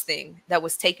first thing that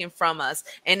was taken from us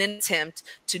in an attempt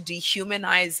to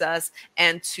dehumanize us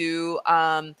and to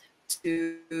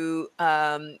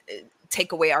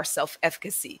take away our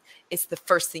self-efficacy. It's the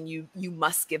first thing you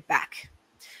must give back.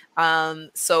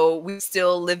 So we're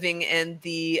still living in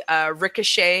the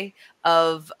ricochet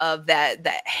of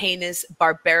that heinous,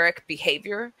 barbaric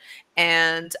behavior.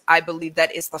 And I believe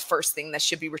that is the first thing that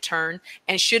should be returned.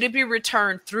 And should it be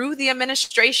returned through the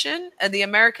administration, the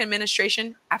American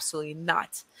administration? Absolutely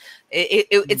not.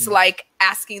 It's like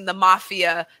asking the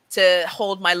mafia to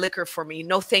hold my liquor for me.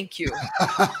 No, thank you.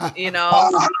 You know?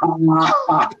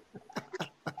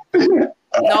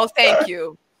 No, thank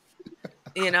you.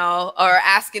 You know, or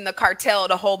asking the cartel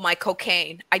to hold my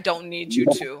cocaine. I don't need you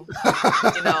to.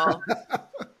 You know,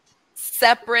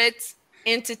 separate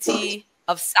entity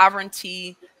of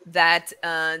sovereignty that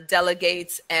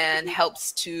delegates and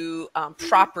helps to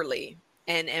properly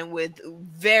and with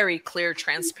very clear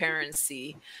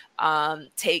transparency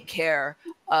take care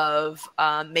of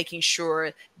making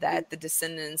sure that the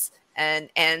descendants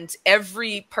and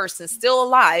every person still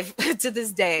alive to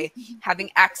this day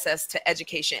having access to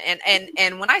education.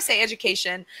 And when I say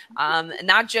education,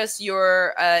 not just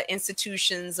your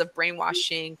institutions of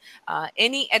brainwashing,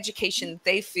 any education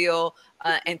they feel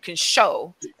and can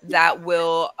show that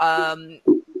will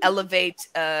elevate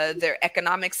their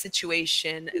economic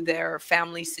situation, their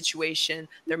family situation,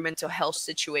 their mental health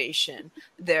situation,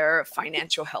 their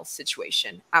financial health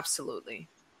situation. Absolutely.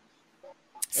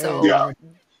 So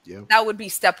that would be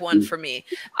step one for me.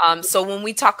 So when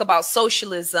we talk about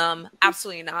socialism,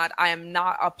 absolutely not. I am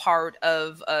not a part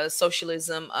of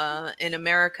socialism in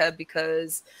America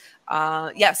because,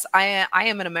 yes, I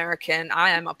am an American.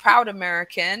 I am a proud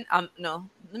American. No,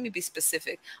 let me be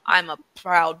specific. I'm a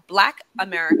proud Black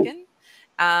American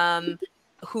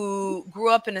who grew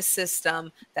up in a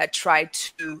system that tried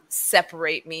to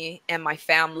separate me and my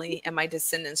family and my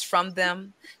descendants from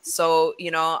them. So,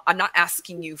 you know, I'm not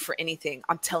asking you for anything.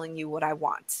 I'm telling you what I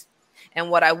want.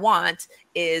 And what I want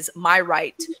is my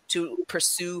right to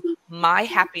pursue my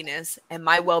happiness and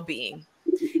my well-being,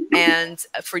 and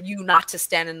for you not to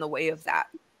stand in the way of that.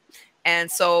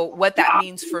 And so what that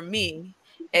means for me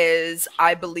is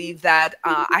I believe that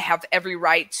I have every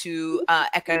right to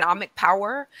economic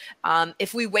power.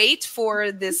 If we wait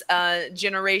for this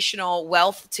generational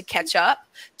wealth to catch up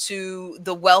to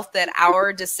the wealth that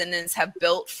our descendants have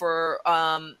built for,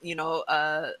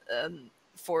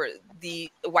 for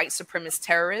the white supremacist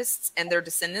terrorists and their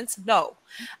descendants, no,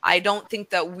 I don't think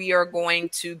that we are going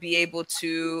to be able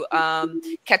to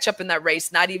catch up in that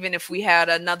race, not even if we had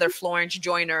another Florence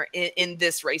Joyner in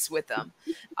this race with them.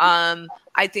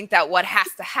 I think that what has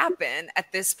to happen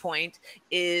at this point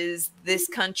is this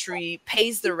country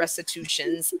pays their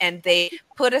restitutions and they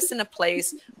put us in a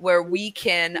place where we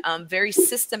can very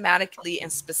systematically and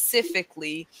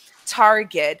specifically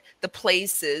target the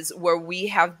places where we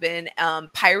have been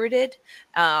pirated,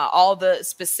 all the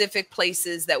specific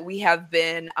places that we have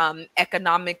been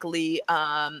economically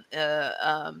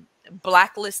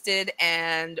blacklisted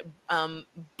and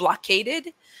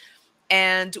blockaded.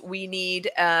 And we need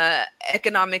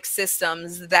economic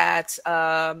systems that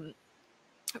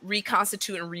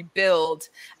reconstitute and rebuild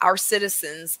our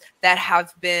citizens that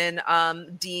have been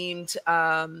deemed,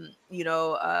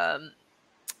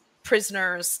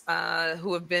 prisoners,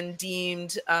 who have been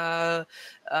deemed,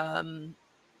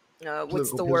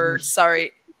 what's the word?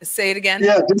 Sorry, say it again.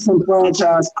 Yeah,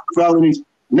 disenfranchised felonies.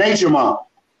 Nature Mom.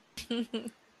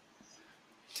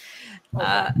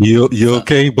 You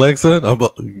okay, Black Son? Go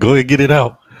ahead and get it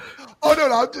out. Oh no,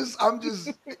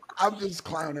 I'm just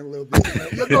clowning a little bit.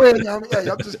 Yeah, go ahead, Yami.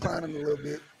 Yeah, I'm just clowning a little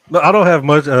bit. No, I don't have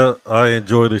much. I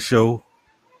enjoy the show.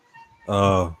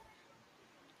 I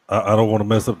don't want to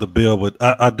mess up the bill, but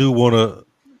I do want to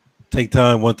take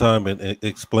one time and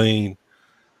explain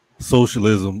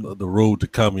socialism, the road to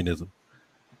communism.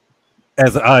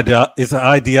 As it's an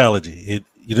ideology.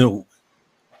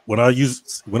 When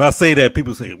I say that,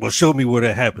 people say, "Well, show me where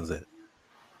that happens at."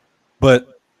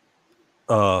 But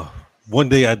one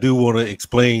day I do want to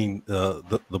explain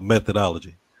the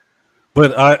methodology.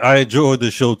 But I enjoyed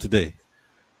the show today.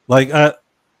 Like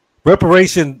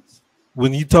reparations,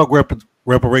 when you talk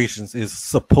reparations, is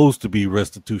supposed to be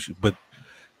restitution, but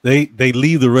they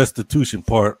leave the restitution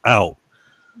part out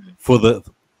for the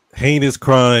heinous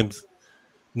crimes,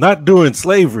 not during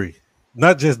slavery,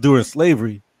 not just during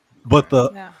slavery, but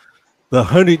the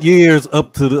 100 years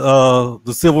up to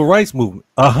the civil rights movement.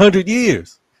 100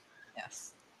 years.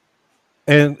 Yes.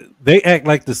 And they act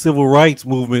like the civil rights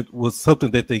movement was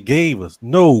something that they gave us.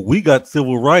 No, we got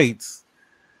civil rights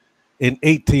in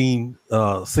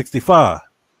 1865.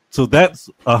 So that's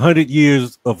 100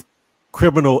 years of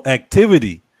criminal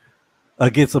activity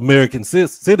against American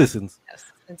citizens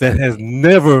that has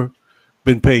never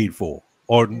been paid for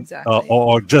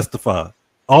or justified.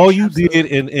 All you did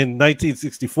in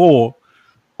 1964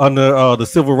 under the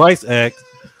Civil Rights Act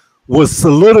was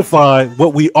solidify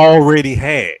what we already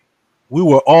had. We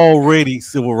were already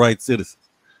civil rights citizens.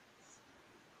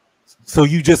 So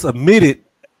you just admitted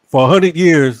for 100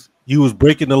 years you was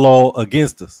breaking the law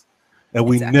against us, and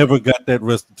we never got that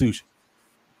restitution.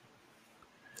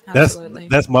 Absolutely.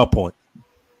 That's my point.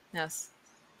 Yes.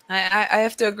 I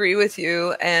have to agree with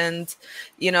you. And,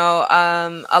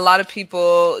 a lot of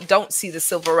people don't see the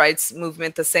civil rights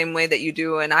movement the same way that you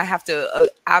do. And I have to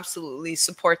absolutely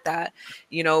support that.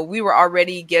 We were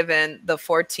already given the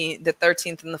 13th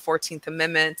and the 14th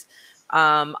Amendment.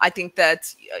 I think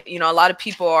that, a lot of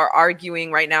people are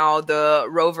arguing right now the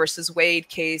Roe versus Wade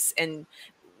case, and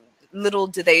little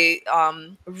do they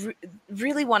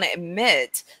really want to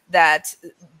admit that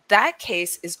that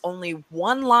case is only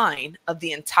one line of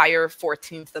the entire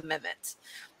 14th Amendment.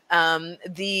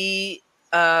 the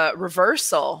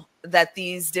reversal that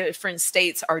these different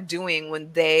states are doing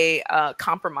when they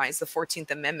compromise the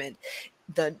 14th Amendment,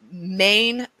 the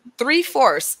main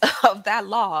 3/4 of that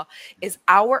law is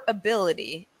our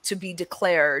ability to be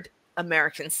declared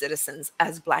American citizens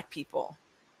as Black people.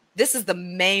 This is the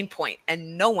main point,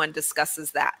 and no one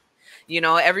discusses that. You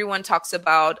know, everyone talks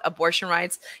about abortion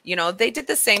rights. You know, they did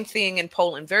the same thing in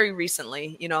Poland very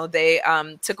recently. You know, they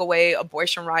took away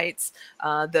abortion rights.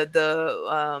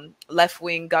 The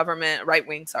left-wing government,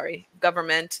 right-wing, sorry,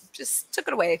 government just took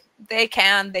it away. They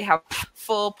have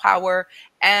full power.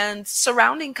 And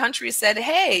surrounding countries said,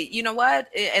 hey, you know what?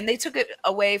 And they took it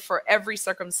away for every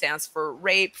circumstance, for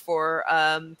rape, for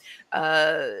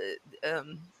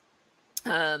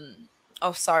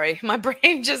oh, sorry, my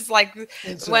brain just like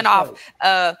went off.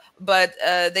 But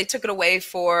they took it away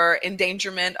for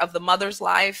endangerment of the mother's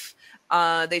life.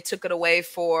 They took it away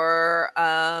for,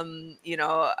 you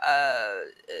know,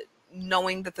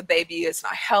 knowing that the baby is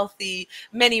not healthy,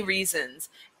 many reasons.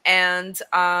 And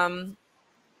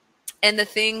the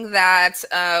thing that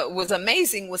was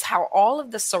amazing was how all of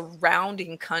the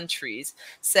surrounding countries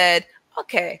said,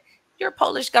 okay, your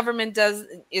Polish government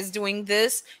is doing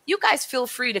this. You guys feel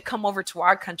free to come over to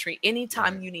our country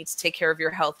anytime you need to take care of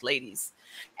your health, ladies.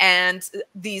 And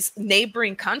these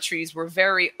neighboring countries were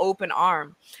very open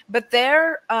armed, but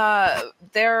their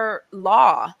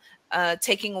law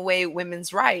taking away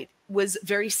women's right was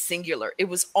very singular. It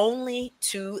was only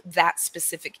to that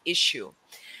specific issue.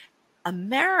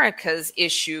 America's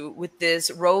issue with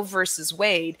this Roe versus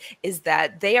Wade is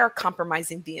that they are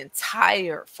compromising the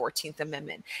entire 14th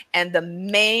Amendment. And the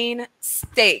main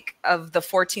stake of the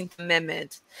 14th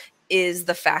Amendment is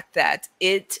the fact that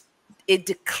it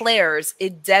declares,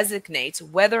 it designates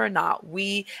whether or not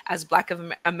we as Black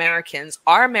Americans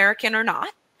are American or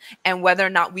not, and whether or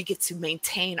not we get to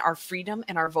maintain our freedom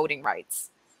and our voting rights.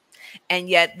 And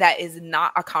yet that is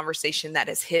not a conversation that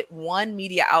has hit one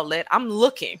media outlet. I'm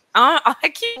looking, I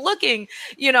keep looking,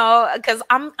 you know, because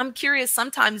I'm curious.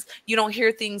 Sometimes you don't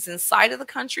hear things inside of the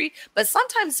country, but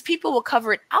sometimes people will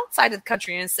cover it outside of the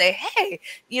country and say, hey,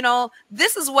 you know,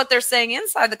 this is what they're saying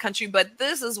inside the country, but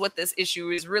this is what this issue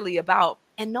is really about.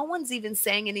 And no one's even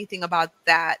saying anything about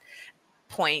that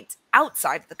point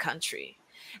outside the country.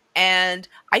 And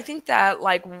I think that,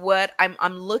 like, what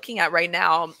I'm looking at right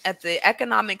now at the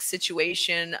economic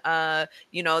situation,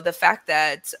 you know, the fact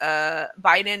that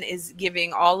Biden is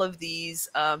giving all of these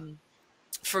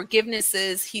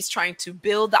forgivenesses. He's trying to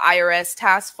build the IRS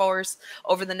task force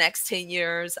over the next 10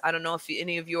 years. I don't know if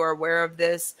any of you are aware of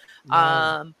this.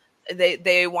 No.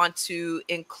 They want to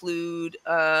include,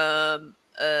 I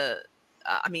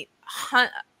mean,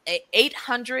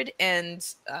 800 and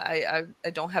I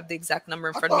don't have the exact number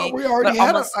in front of me. We already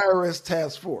had an IRS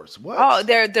task force. What? Oh,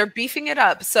 they're beefing it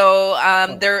up. So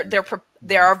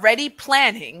they're already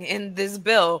planning in this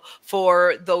bill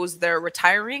for those that are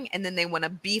retiring, and then they want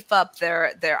to beef up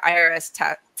their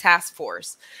IRS task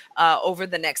force over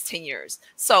the next 10 years.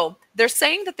 So they're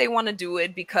saying that they want to do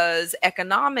it because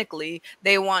economically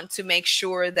they want to make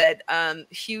sure that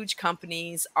huge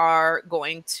companies are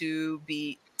going to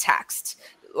be taxed,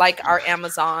 like our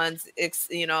Amazons,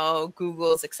 you know,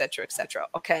 Googles, et cetera, et cetera.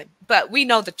 Okay. But we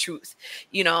know the truth.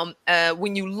 You know,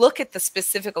 when you look at the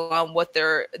specific on what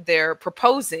they're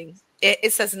proposing,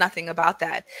 it says nothing about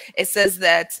that. It says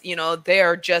that, you know,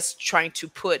 they're just trying to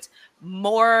put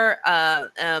more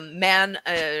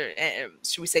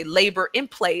should we say labor in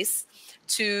place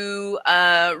to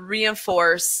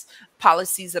reinforce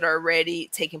policies that are already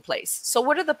taking place. So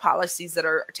what are the policies that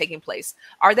are taking place?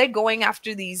 Are they going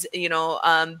after these, you know,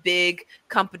 big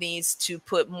companies to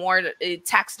put more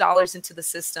tax dollars into the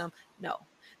system? No.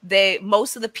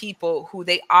 Most of the people who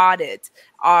they audit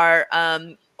are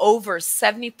over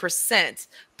 70%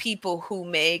 people who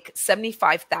make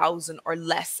 $75,000 or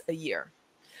less a year.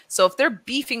 So if they're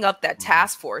beefing up that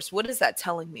task force, what is that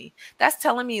telling me? That's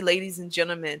telling me, ladies and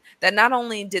gentlemen, that not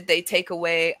only did they take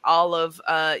away all of,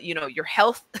 you know, your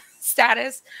health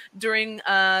status during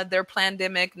their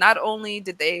pandemic, not only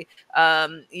did they,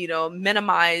 you know,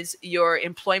 minimize your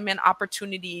employment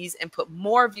opportunities and put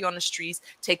more of you on the streets,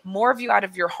 take more of you out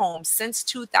of your home since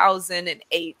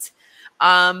 2008.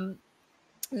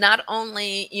 Not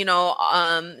only, you know,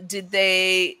 did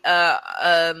they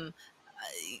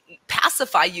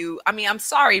pacify you. I mean, I'm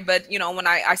sorry, but you know, when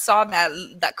I saw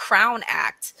that Crown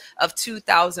Act of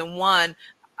 2001,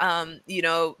 you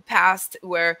know, passed,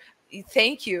 where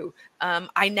thank you,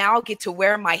 I now get to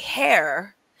wear my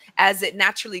hair as it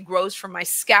naturally grows from my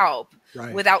scalp,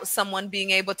 right, without someone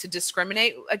being able to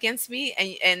discriminate against me.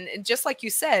 And just like you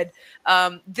said,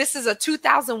 this is a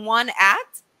 2001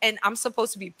 act. and I'm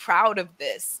supposed to be proud of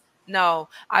this. No,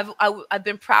 I've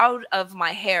been proud of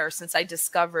my hair since I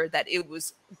discovered that it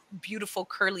was beautiful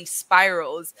curly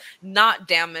spirals, not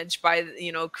damaged by,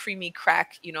 you know, creamy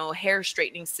crack, you know, hair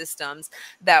straightening systems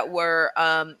that were,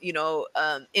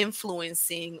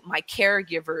 influencing my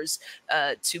caregivers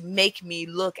to make me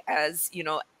look as, you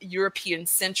know, European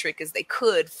centric as they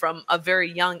could from a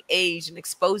very young age, and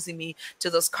exposing me to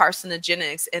those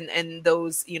carcinogenics and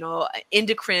those, you know,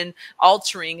 endocrine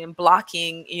altering and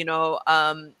blocking, you know,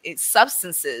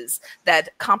 substances that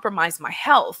compromise my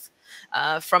health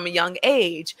from a young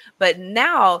age. But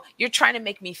now you're trying to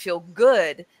make me feel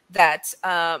good that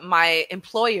my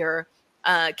employer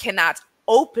cannot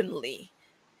openly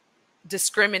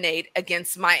discriminate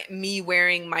against me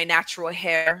wearing my natural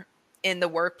hair in the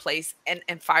workplace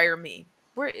and fire me.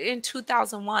 We're in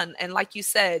 2001, and like you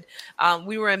said,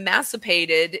 we were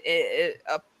emancipated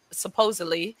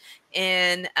supposedly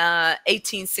in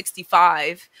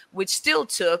 1865, which still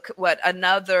took what,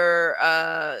 another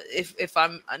if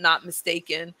I'm not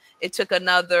mistaken, it took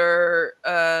another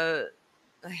I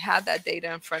had that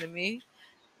data in front of me.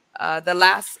 The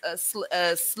last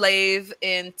slave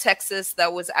in Texas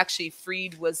that was actually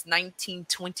freed was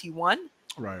 1921.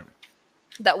 Right.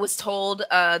 That was told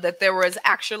that there was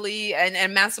actually an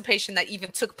emancipation that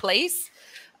even took place,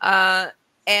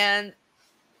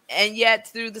 and yet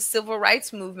through the civil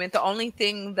rights movement, the only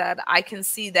thing that I can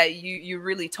see that you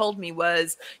really told me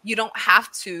was you don't have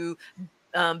to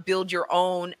build your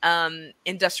own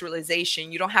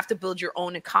industrialization. You don't have to build your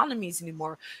own economies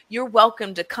anymore. You're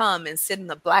welcome to come and sit in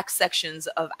the black sections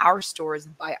of our stores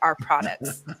and buy our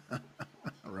products.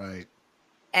 Right.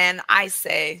 And I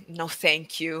say, no,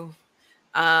 thank you.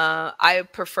 I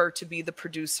prefer to be the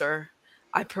producer.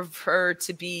 I prefer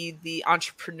to be the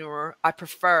entrepreneur. I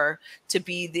prefer to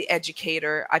be the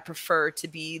educator. I prefer to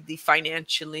be the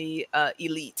financially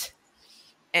elite.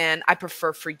 And I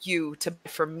prefer for you to buy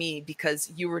from me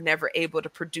because you were never able to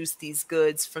produce these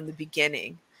goods from the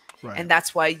beginning. Right. And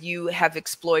that's why you have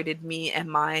exploited me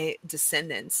and my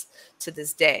descendants to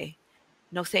this day.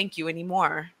 No, thank you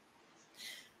anymore.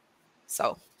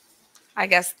 So I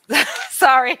guess,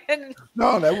 sorry.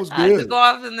 No, that was good. I had to go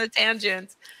off in the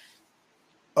tangent.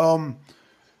 Well,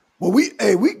 we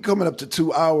coming up to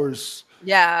 2 hours.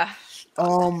 Yeah.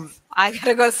 I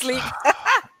gotta go sleep.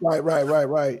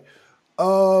 Right.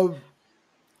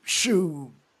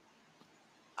 Shoot,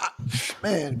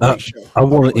 man, great show. I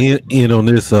want to end on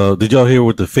this. Did y'all hear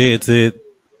what the Fed said?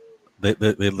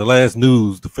 The last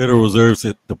news, the Federal Reserve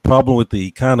said the problem with the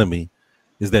economy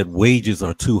is that wages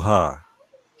are too high.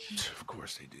 Of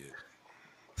course they did.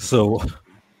 So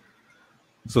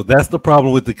that's the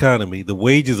problem with the economy. The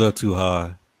wages are too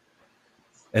high,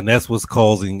 and that's what's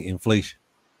causing inflation.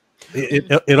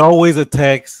 It always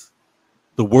attacks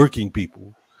the working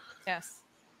people. Yes.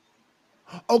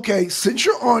 Okay, since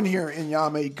you're on here,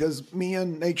 Inyame, because me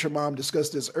and Nature Mom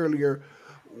discussed this earlier,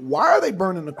 why are they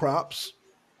burning the crops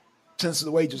since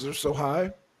the wages are so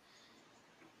high?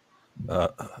 I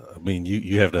mean,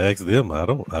 you have to ask them. I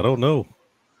don't know.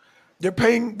 They're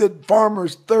paying the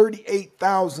farmers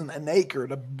 $38,000 an acre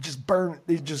to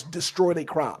just destroy their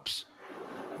crops.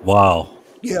 Wow.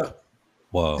 Yeah.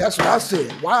 Wow. That's what I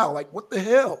said. Wow. Like, what the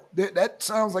hell? That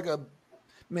sounds like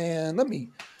man.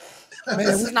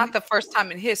 This is not the first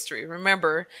time in history.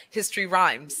 Remember, history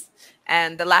rhymes.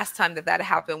 And the last time that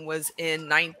happened was in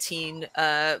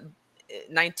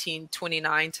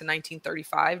 1929 to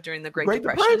 1935 during the Great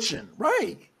Depression.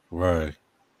 Right.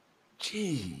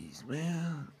 Jeez,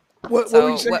 man. What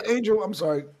were you saying, Angel? I'm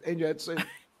sorry. Angel had to say.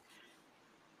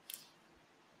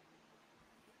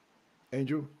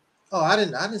 Angel? Oh, I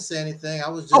didn't say anything. I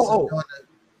was just enjoying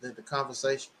the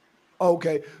conversation.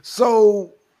 Okay.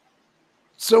 So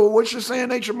what you're saying,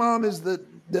 Nature Mom, is that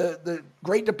the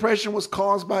Great Depression was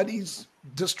caused by these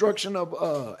destruction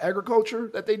of agriculture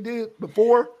that they did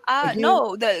before?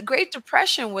 No, the Great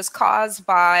Depression was caused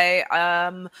by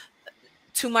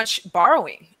too much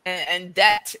borrowing and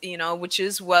debt, which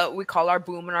is what we call our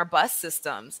boom and our bust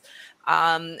systems.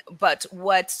 But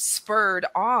what spurred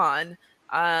on,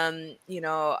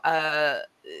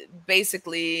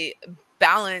 basically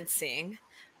balancing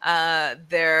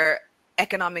their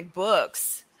economic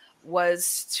books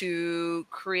was to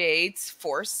create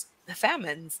forced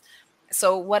famines.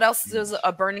 So what else does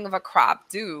a burning of a crop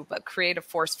do but create a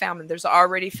forced famine? There's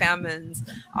already famines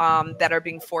that are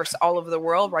being forced all over the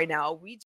world right now.